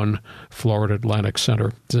 7-1 Florida Atlantic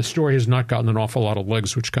Center. The story has not gotten an awful lot of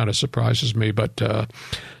legs, which kind of surprises me. But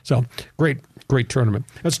so great tournament.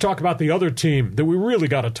 Let's talk about the other team that we really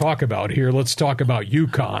got to talk about here. Let's talk about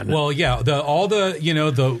UConn. Well, yeah,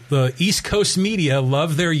 the East Coast media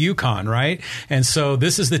love their UConn, right? And so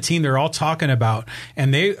this is the team they're all talking about,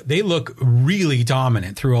 and they look really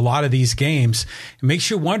dominant through a lot of these games. It makes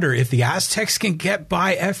you wonder if the Aztecs can get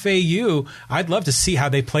by FAU. I'd love to see how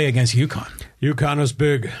they play against UConn. UConn is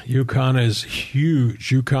big. UConn is huge.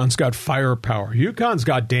 UConn's got firepower. UConn's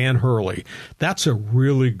got Dan Hurley. That's a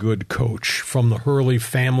really good coach from the Hurley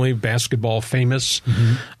family, basketball famous.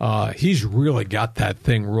 Mm-hmm. He's really got that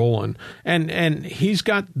thing rolling. And he's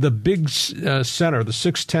got the big center, the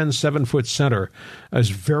 6'10", 7-foot center, is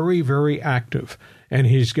very, very active. And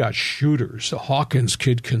he's got shooters. The Hawkins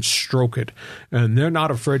kid can stroke it. And they're not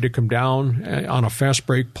afraid to come down on a fast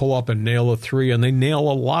break, pull up and nail a three. And they nail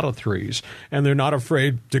a lot of threes. And they're not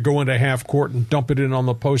afraid to go into half court and dump it in on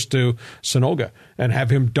the post to Sanoga and have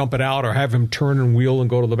him dump it out or have him turn and wheel and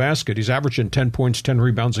go to the basket. He's averaging 10 points, 10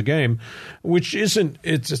 rebounds a game, which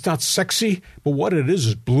it's not sexy, but what it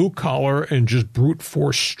is blue collar and just brute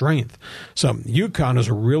force strength. So UConn is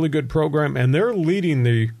a really good program, and they're leading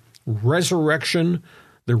the resurrection,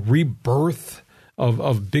 the rebirth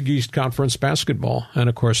of Big East Conference basketball. And,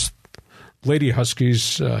 of course, Lady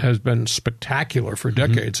Huskies has been spectacular for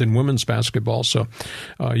decades in women's basketball. So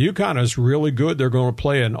UConn is really good. They're going to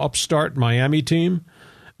play an upstart Miami team,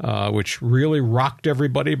 which really rocked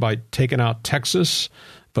everybody by taking out Texas.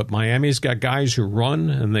 But Miami's got guys who run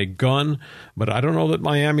and they gun. But I don't know that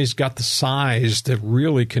Miami's got the size that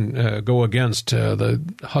really can go against the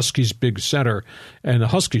Huskies' big center. And the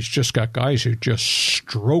Huskies just got guys who just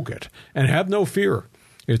stroke it and have no fear.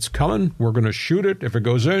 It's coming. We're going to shoot it. If it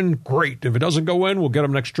goes in, great. If it doesn't go in, we'll get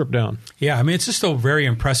them next trip down. Yeah, I mean, it's just a very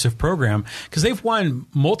impressive program because they've won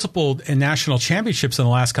multiple national championships in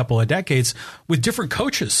the last couple of decades with different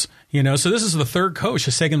coaches. So this is the third coach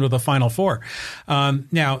has taken to the Final Four.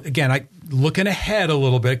 Now, again, I looking ahead a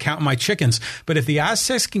little bit, counting my chickens. But if the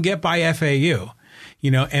Aztecs can get by FAU,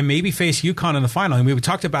 and maybe face UConn in the final, and we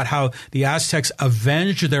talked about how the Aztecs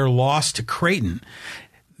avenged their loss to Creighton.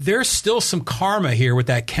 There's still some karma here with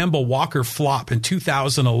that Kemba Walker flop in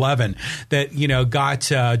 2011 that,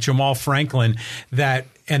 got Jamal Franklin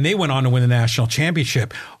and they went on to win the national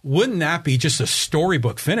championship. Wouldn't that be just a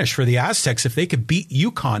storybook finish for the Aztecs if they could beat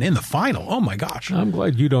UConn in the final? Oh, my gosh. I'm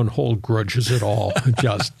glad you don't hold grudges at all.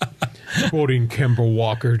 Just quoting Kemba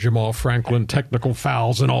Walker, Jamal Franklin, technical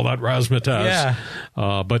fouls and all that razzmatazz.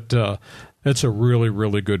 Yeah. But it's a really,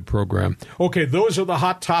 really good program. Okay, those are the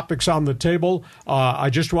hot topics on the table. I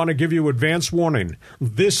just want to give you advance warning.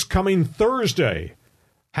 This coming Thursday,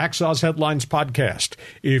 Hacksaw's Headlines podcast.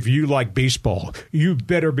 If you like baseball, you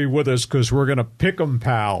better be with us because we're going to pick 'em,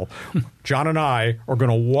 pal. John and I are going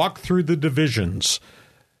to walk through the divisions,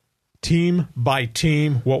 team by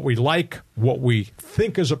team, what we like, what we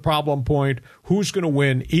think is a problem point, who's going to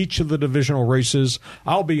win each of the divisional races.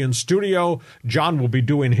 I'll be in studio. John will be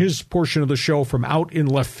doing his portion of the show from out in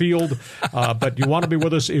left field. But you want to be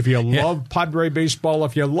with us if you love Padre baseball,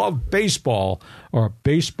 if you love baseball. Our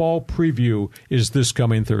baseball preview is this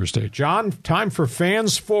coming Thursday. John, time for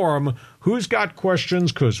Fans Forum. Who's got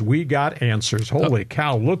questions? Because we got answers. Holy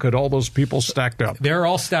cow, look at all those people stacked up. They're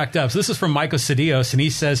all stacked up. So this is from Michael Cedios, and he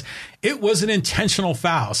says, it was an intentional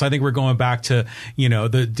foul. So I think we're going back to,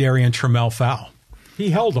 the Darian Trammell foul.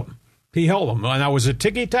 He held him. And that was a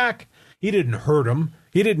ticky-tack. He didn't hurt him.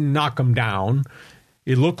 He didn't knock him down.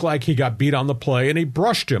 It looked like he got beat on the play, and he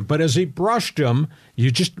brushed him. But as he brushed him, you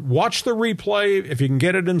just watch the replay. If you can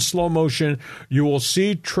get it in slow motion, you will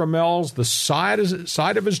see Trammell's, the side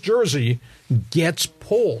of his jersey gets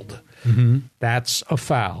pulled. Mm-hmm. That's a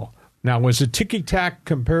foul. Now, was it ticky-tack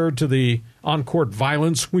compared to the on-court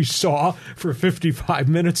violence we saw for 55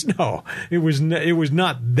 minutes? No, it was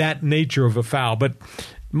not that nature of a foul. But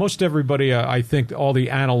most everybody, I think all the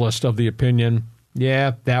analysts of the opinion,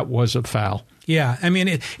 that was a foul. Yeah, I mean,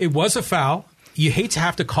 it was a foul. You hate to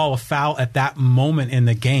have to call a foul at that moment in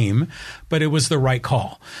the game, but it was the right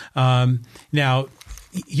call. Now,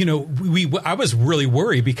 I was really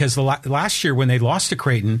worried because last year when they lost to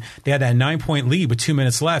Creighton, they had that 9-point lead with 2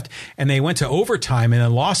 minutes left, and they went to overtime and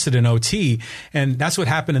then lost it in OT. And that's what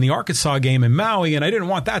happened in the Arkansas game in Maui. And I didn't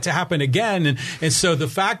want that to happen again. And so the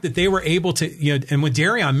fact that they were able to, and when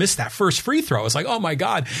Darion missed that first free throw, I was like, oh my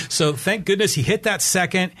God. So thank goodness he hit that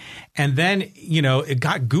second. And then, it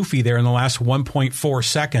got goofy there in the last 1.4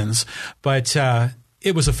 seconds, but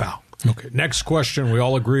it was a foul. Okay, next question. We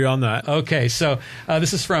all agree on that. Okay, so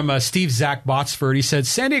this is from Steve Zach Botsford. He said,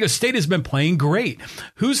 San Diego State has been playing great.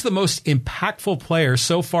 Who's the most impactful player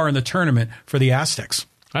so far in the tournament for the Aztecs?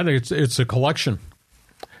 I think it's a collection.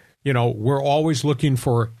 We're always looking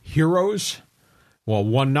for heroes. Well,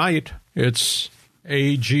 one night, it's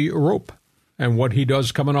A.G. Rope. And what he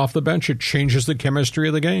does coming off the bench, it changes the chemistry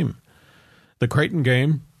of the game. The Creighton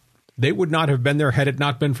game, they would not have been there had it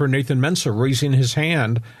not been for Nathan Mensah raising his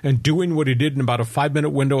hand and doing what he did in about a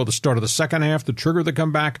 5-minute window at the start of the second half to trigger the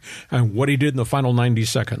comeback, and what he did in the final 90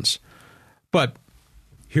 seconds. But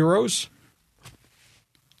heroes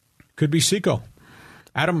could be Seiko.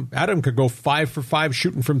 Adam could go 5 for 5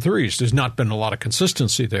 shooting from threes. There's not been a lot of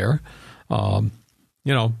consistency there. Jaden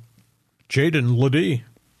Ledee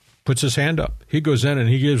puts his hand up. He goes in and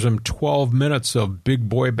he gives them 12 minutes of big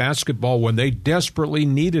boy basketball when they desperately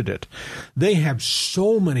needed it. They have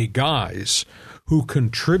so many guys who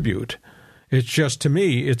contribute. It's just, to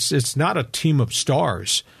me, it's not a team of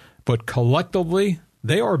stars, but collectively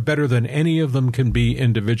they are better than any of them can be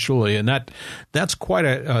individually. And that's quite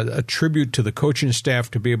a tribute to the coaching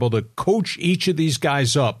staff to be able to coach each of these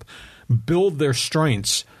guys up, build their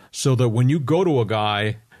strengths so that when you go to a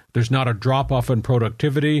guy, there's not a drop-off in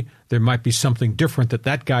productivity. There might be something different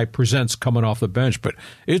that guy presents coming off the bench. But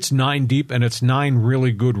it's 9 deep, and it's 9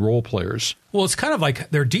 really good role players. Well, it's kind of like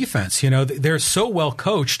their defense. They're so well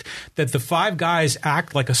coached that the 5 guys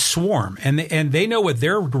act like a swarm, and they know what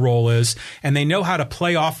their role is, and they know how to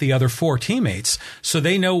play off the other 4 teammates. So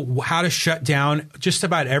they know how to shut down just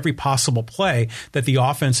about every possible play that the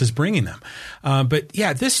offense is bringing them. But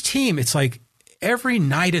yeah, this team, it's like, every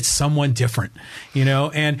night it's someone different,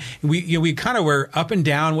 and we kind of were up and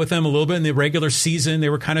down with them a little bit in the regular season. They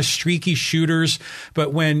were kind of streaky shooters,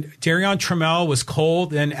 but when Darion Trammell was cold,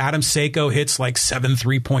 then Adam Seiko hits like 7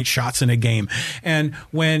 3-point shots in a game. And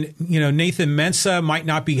when, Nathan Mensah might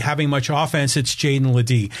not be having much offense, it's Jaden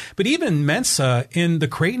Ledee. But even Mensah in the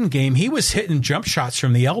Creighton game, he was hitting jump shots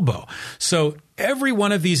from the elbow. So every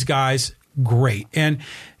one of these guys, great. And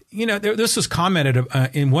this was commented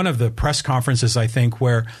in one of the press conferences, I think,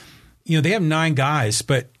 where, they have 9 guys,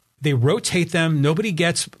 but they rotate them. Nobody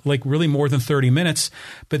gets like really more than 30 minutes,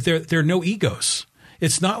 but there are no egos.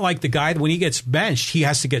 It's not like the guy, when he gets benched, he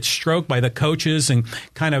has to get stroked by the coaches and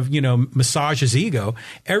kind of, massage his ego.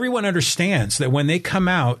 Everyone understands that when they come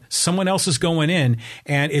out, someone else is going in,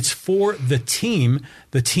 and it's for the team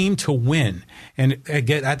to win. And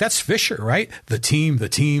again, that's Fisher, right? The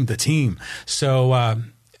team. So,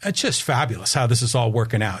 it's just fabulous how this is all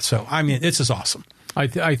working out. So, it's just awesome. I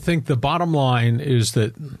think the bottom line is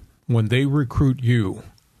that when they recruit you,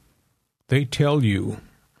 they tell you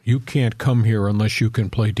can't come here unless you can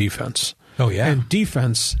play defense. Oh, yeah. And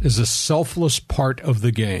defense is a selfless part of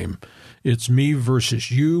the game. It's me versus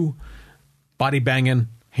you, body banging,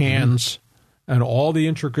 hands, and all the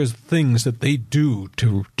intricate things that they do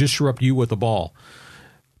to disrupt you with the ball.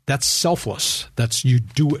 That's selfless. That's, you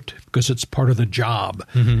do it because it's part of the job.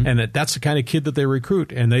 And that's the kind of kid that they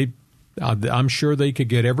recruit. And I'm sure they could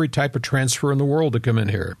get every type of transfer in the world to come in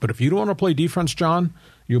here. But if you don't want to play defense, John,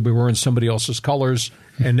 you'll be wearing somebody else's colors,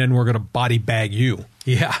 and then we're going to body bag you.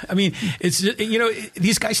 Yeah. It's,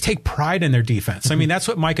 these guys take pride in their defense. That's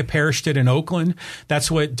what Micah Parrish did in Oakland. That's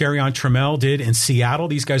what Darion Trammell did in Seattle.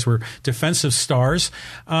 These guys were defensive stars,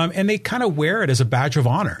 and they kind of wear it as a badge of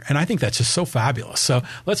honor. And I think that's just so fabulous. So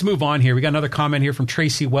let's move on here. We got another comment here from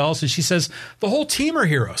Tracy Wells, and she says, the whole team are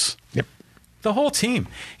heroes. Yep. The whole team.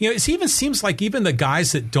 It even seems like even the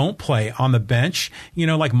guys that don't play on the bench,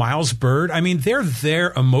 like Miles Bird, they're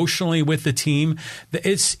there emotionally with the team.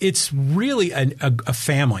 It's really a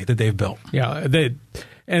family that they've built. Yeah.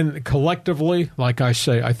 And collectively, like I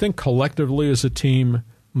say, I think collectively as a team,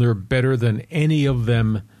 they're better than any of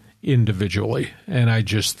them individually. And I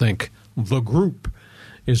just think the group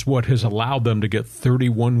is what has allowed them to get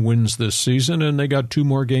 31 wins this season, and they got 2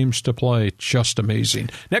 more games to play. Just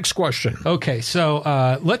amazing. Next question. Okay,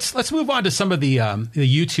 so let's move on to some of the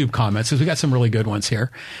YouTube comments, because we got some really good ones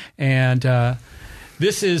here. And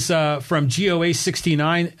This is from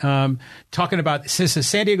GOA69 talking about, says the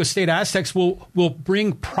San Diego State Aztecs will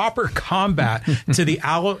bring proper combat to the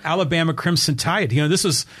Alabama Crimson Tide. You know, this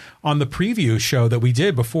was on the preview show that we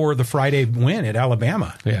did before the Friday win at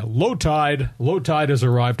Alabama. Yeah, low tide has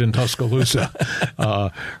arrived in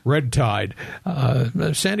Tuscaloosa. Red tide.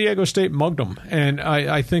 San Diego State mugged them. And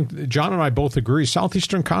I think John and I both agree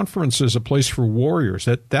Southeastern Conference is a place for warriors.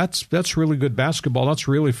 That's really good basketball. That's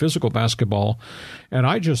really physical basketball. And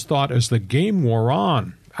I just thought as the game wore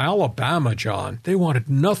on, Alabama, John, they wanted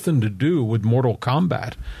nothing to do with Mortal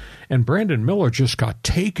Kombat. And Brandon Miller just got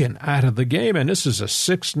taken out of the game. And this is a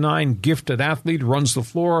 6'9" gifted athlete, runs the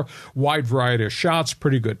floor, wide variety of shots,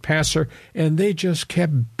 pretty good passer. And they just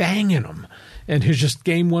kept banging him. And his just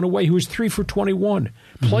game went away. He was 3 for 21.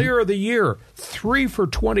 Mm-hmm. Player of the year, 3 for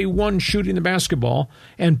 21 shooting the basketball.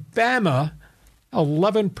 And Bama,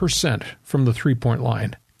 11% from the three-point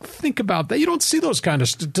line. Think about that. You don't see those kind of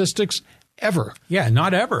statistics ever. Yeah,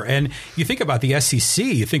 not ever. And you think about the SEC,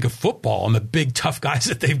 you think of football and the big tough guys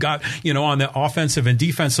that they've got, you know, on the offensive and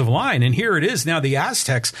defensive line. And here it is now, the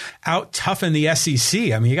Aztecs out toughen the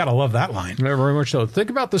SEC. I mean, you got to love that line. Yeah, very much so. Think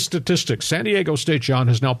about the statistics. San Diego State, John,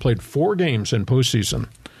 has now played 4 games in postseason.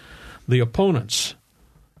 The opponents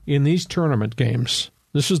in these tournament games,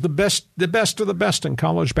 this is the best of the best in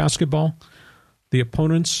college basketball. The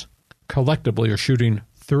opponents collectively are shooting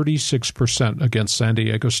 36% against San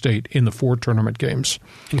Diego State in the 4 tournament games.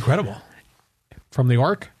 Incredible. From the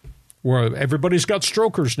arc, where everybody's got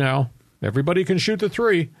strokers now, everybody can shoot the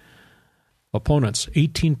three. Opponents,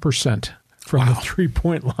 18% from the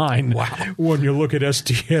three-point line. Wow. When you look at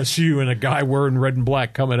SDSU and a guy wearing red and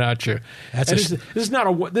black coming at you.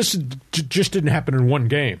 This just didn't happen in one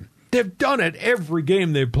game. They've done it every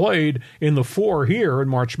game they've played in the 4 here in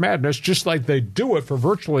March Madness, just like they do it for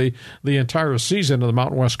virtually the entire season of the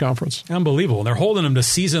Mountain West Conference. Unbelievable. They're holding them to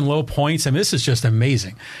season low points. I mean, this is just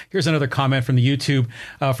amazing. Here's another comment from the YouTube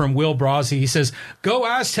from Will Brazzi. He says, "Go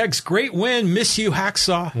Aztecs, great win. Miss you,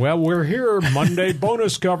 Hacksaw." Well, we're here. Monday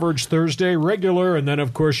bonus coverage, Thursday regular, and then,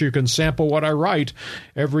 of course, you can sample what I write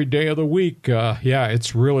every day of the week.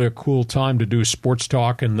 It's really a cool time to do sports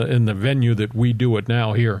talk in the venue that we do it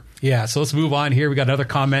now here. Yeah, so let's move on here. We got another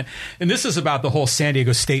comment, and this is about the whole San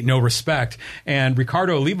Diego State no respect. And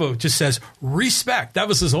Ricardo Olivo just says, respect. That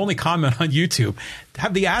was his only comment on YouTube.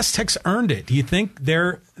 Have the Aztecs earned it? Do you think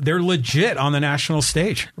they're legit on the national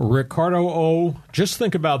stage? Ricardo O., just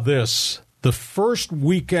think about this. The first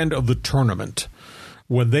weekend of the tournament,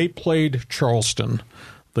 when they played Charleston,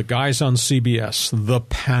 the guys on CBS, the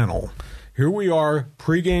panel, here we are,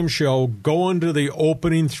 pregame show, going to the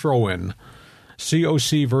opening throw-in.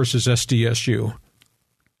 COC versus SDSU.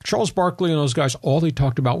 Charles Barkley and those guys, all they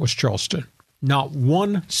talked about was Charleston. Not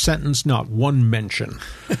one sentence, not one mention.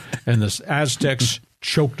 And the Aztecs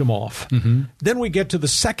choked them off. Mm-hmm. Then we get to the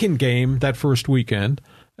second game that first weekend,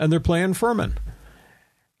 and they're playing Furman.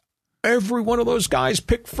 Every one of those guys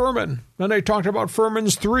picked Furman. And they talked about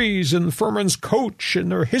Furman's threes and Furman's coach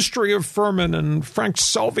and their history of Furman and Frank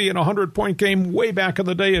Selvey in a 100-point game way back in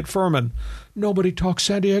the day at Furman. Nobody talked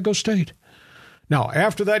San Diego State. Now,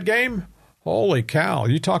 after that game, holy cow,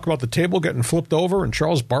 you talk about the table getting flipped over and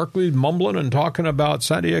Charles Barkley mumbling and talking about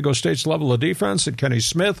San Diego State's level of defense and Kenny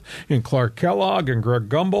Smith and Clark Kellogg and Greg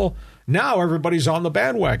Gumbel. Now everybody's on the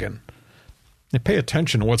bandwagon. Now, pay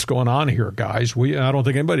attention to what's going on here, guys. I don't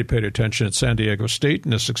think anybody paid attention at San Diego State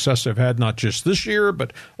and the success they've had not just this year,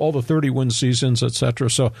 but all the 30-win seasons, et cetera.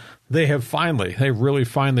 So they really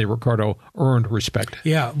finally, Ricardo, earned respect.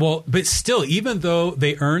 Yeah, well, but still, even though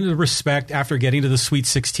they earned the respect after getting to the Sweet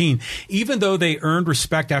 16, even though they earned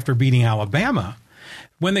respect after beating Alabama,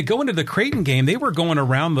 when they go into the Creighton game, they were going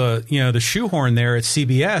around the shoehorn there at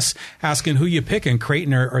CBS asking who you picking,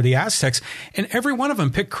 Creighton or the Aztecs, and every one of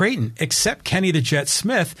them picked Creighton except Kenny the Jet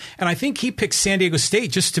Smith, and I think he picked San Diego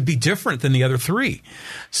State just to be different than the other 3.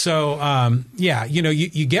 So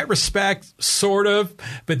you get respect sort of,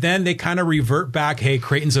 but then they kind of revert back. Hey,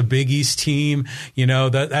 Creighton's a Big East team,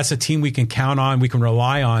 that's a team we can count on, we can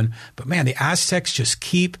rely on. But man, the Aztecs just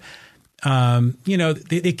keep.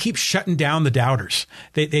 They keep shutting down the doubters.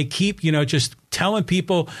 They keep, just telling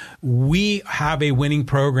people we have a winning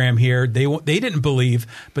program here. They didn't believe,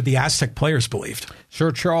 but the Aztec players believed.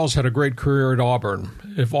 Sir Charles had a great career at Auburn.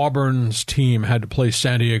 If Auburn's team had to play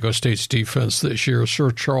San Diego State's defense this year,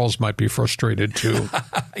 Sir Charles might be frustrated too.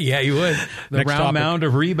 Yeah, you would. The round mound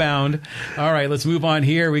of rebound. All right, let's move on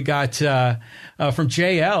here. We got from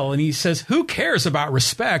JL, and he says, who cares about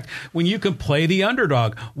respect when you can play the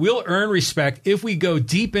underdog? We'll earn respect if we go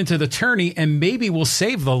deep into the tourney, and maybe we'll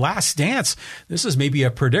save the last dance. This is maybe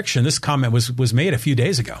a prediction. This comment was made a few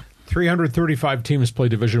days ago. 335 teams play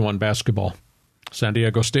Division I basketball. San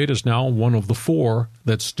Diego State is now one of the 4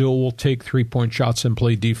 that still will take three-point shots and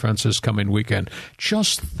play defense this coming weekend.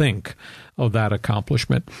 Just think of that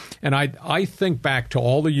accomplishment. And I think back to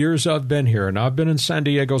all the years I've been here, and I've been in San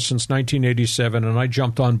Diego since 1987, and I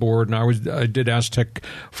jumped on board, and I did Aztec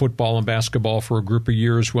football and basketball for a group of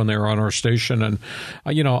years when they were on our station. And,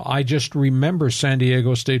 I just remember San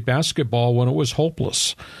Diego State basketball when it was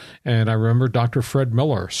hopeless. And I remember Dr. Fred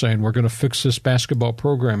Miller saying, we're going to fix this basketball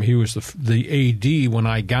program. He was the AD when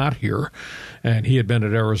I got here, and he had been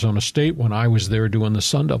at Arizona State when I was there doing the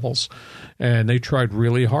Sun Devils. And they tried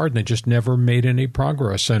really hard, and they just never made any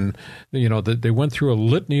progress. And, they went through a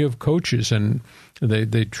litany of coaches, and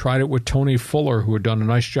they tried it with Tony Fuller, who had done a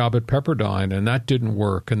nice job at Pepperdine, and that didn't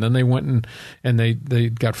work. And then they went and they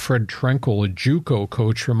got Fred Trenkel, a JUCO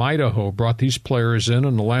coach from Idaho, brought these players in,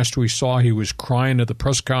 and the last we saw, he was crying at the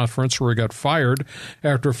press conference where he got fired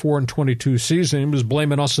after a 4-22 season. He was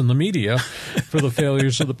blaming us in the media for the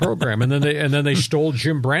failures of the program. And then they stole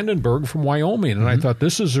Jim Brandenburg from Wyoming, and I thought,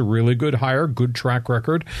 this is a really good hire, good track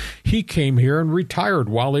record. He came here and retired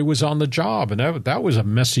while he was on the job, and that was a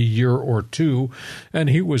messy year or two. And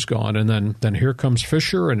he was gone. And then here comes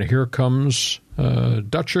Fisher, and here comes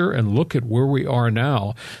Dutcher, and look at where we are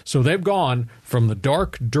now. So they've gone from the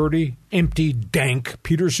dark, dirty, empty, dank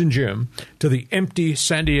Peterson Gym to the empty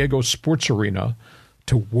San Diego Sports Arena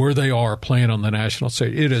to where they are playing on the national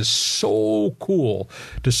stage. It is so cool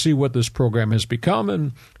to see what this program has become.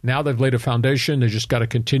 And now they've laid a foundation. They just got to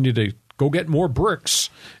continue to go get more bricks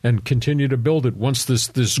and continue to build it once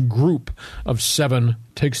this group of 7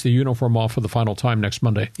 takes the uniform off for the final time next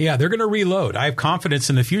Monday. Yeah, they're going to reload. I have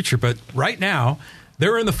confidence in the future, but right now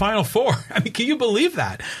they're in the Final Four. I mean, can you believe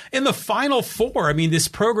that? In the Final Four, I mean, this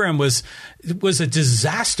program was a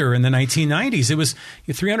disaster in the 1990s. It was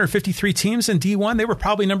 353 teams in D1. They were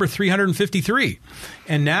probably number 353.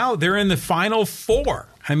 And now they're in the Final Four.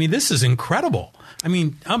 I mean, this is incredible. I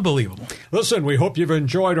mean, unbelievable. Listen, we hope you've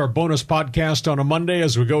enjoyed our bonus podcast on a Monday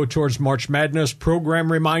as we go towards March Madness.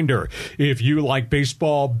 Program reminder, if you like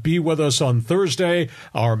baseball, be with us on Thursday.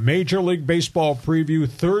 Our Major League Baseball preview.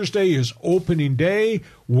 Thursday is opening day.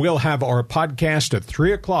 We'll have our podcast at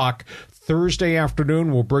 3 o'clock. Thursday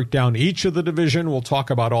afternoon, we'll break down each of the division. We'll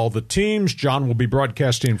talk about all the teams. John will be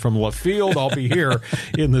broadcasting from left field. I'll be here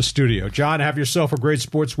in the studio. John, have yourself a great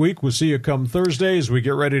sports week. We'll see you come Thursday as we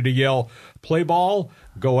get ready to yell, play ball,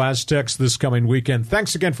 go Aztecs this coming weekend.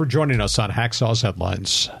 Thanks again for joining us on Hacksaw's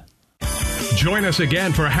Headlines. Join us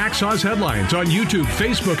again for Hacksaw's Headlines on YouTube,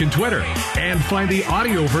 Facebook, and Twitter. And find the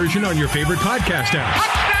audio version on your favorite podcast app.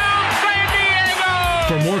 Touchdown, San Diego!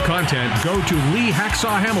 For more content, go to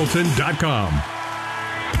LeeHacksawHamilton.com.